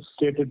 That's a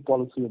stated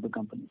policy of the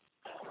company.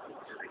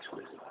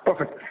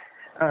 Perfect.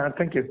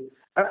 Thank you.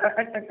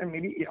 And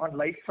maybe on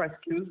life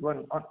skills,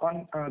 one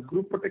on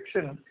group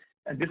protection,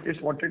 I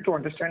just wanted to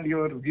understand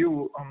your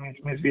view.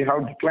 Means we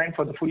have declined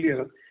for the full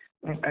year,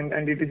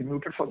 and it is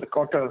muted for the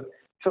quarter.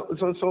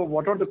 So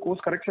what are the course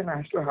correction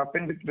has to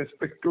happen with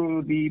respect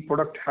to the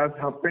product has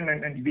happened,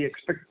 and we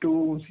expect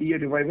to see a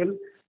revival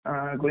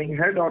going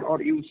ahead,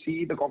 or you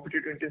see the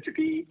competitive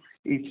intensity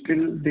is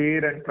still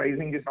there and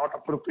pricing is not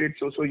appropriate,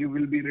 so you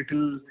will be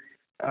little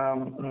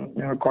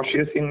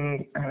cautious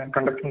in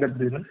conducting that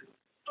business?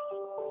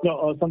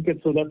 No,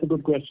 Sanket, so that's a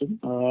good question.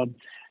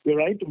 You're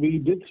right, we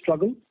did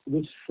struggle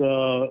this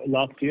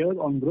last year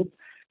on group.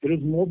 It is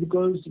more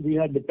because we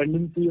had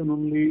dependency on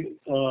only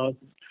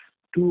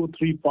 2 or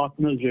 3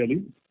 partners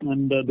really,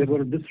 and they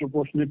were a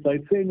disproportionate size.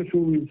 Same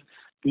issue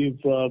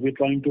we're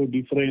trying to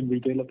defray in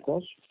retail, of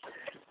course.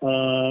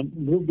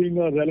 Group being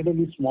a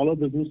relatively smaller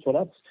business for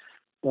us,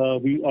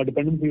 our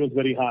dependency was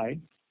very high,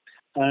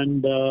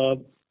 and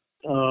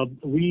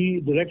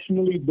we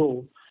directionally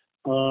though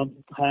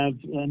have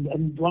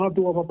and 1 or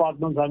 2 of our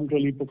partners haven't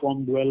really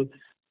performed well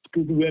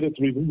due to various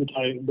reasons, which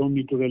I don't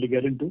need to really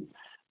get into.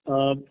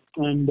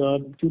 And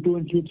Q2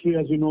 and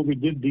Q3, as you know, we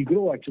did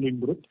degrow actually in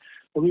group.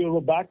 So we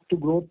were back to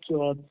growth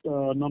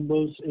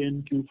numbers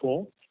in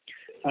Q4,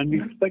 and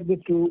we expect this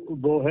to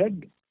go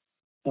ahead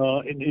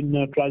in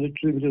a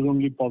trajectory which is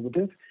only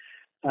positive.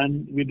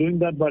 And we're doing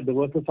that by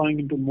diversifying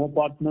into more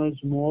partners,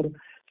 more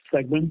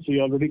segments.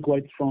 We're already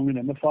quite strong in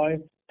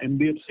MFI.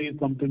 NBFC is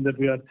something that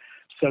we are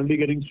steadily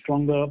getting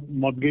stronger.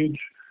 Mortgage,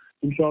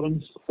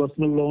 insurance,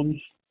 personal loans,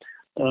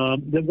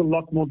 There's a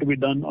lot more to be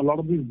done. A lot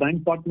of these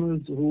bank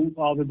partners who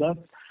are with us,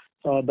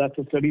 that's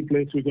a steady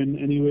place we can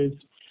anyways,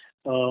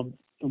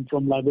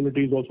 from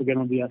liabilities also get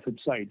on the asset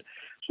side.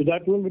 So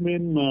that will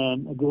remain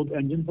a growth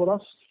engine for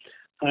us.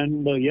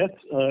 And yes,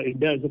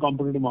 India is a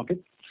competitive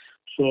market.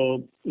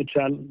 So it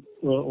shall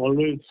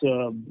always,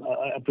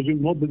 I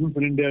presume no business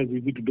in India is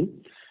easy to do.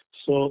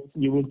 So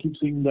you will keep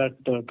seeing that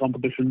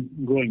competition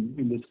growing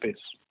in this space.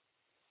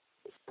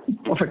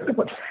 Perfect.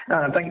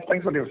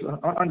 Thanks for this.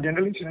 On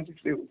general insurance, if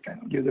you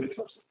can give the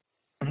resource.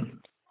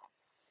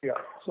 Yeah.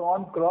 So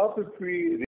on crop, if we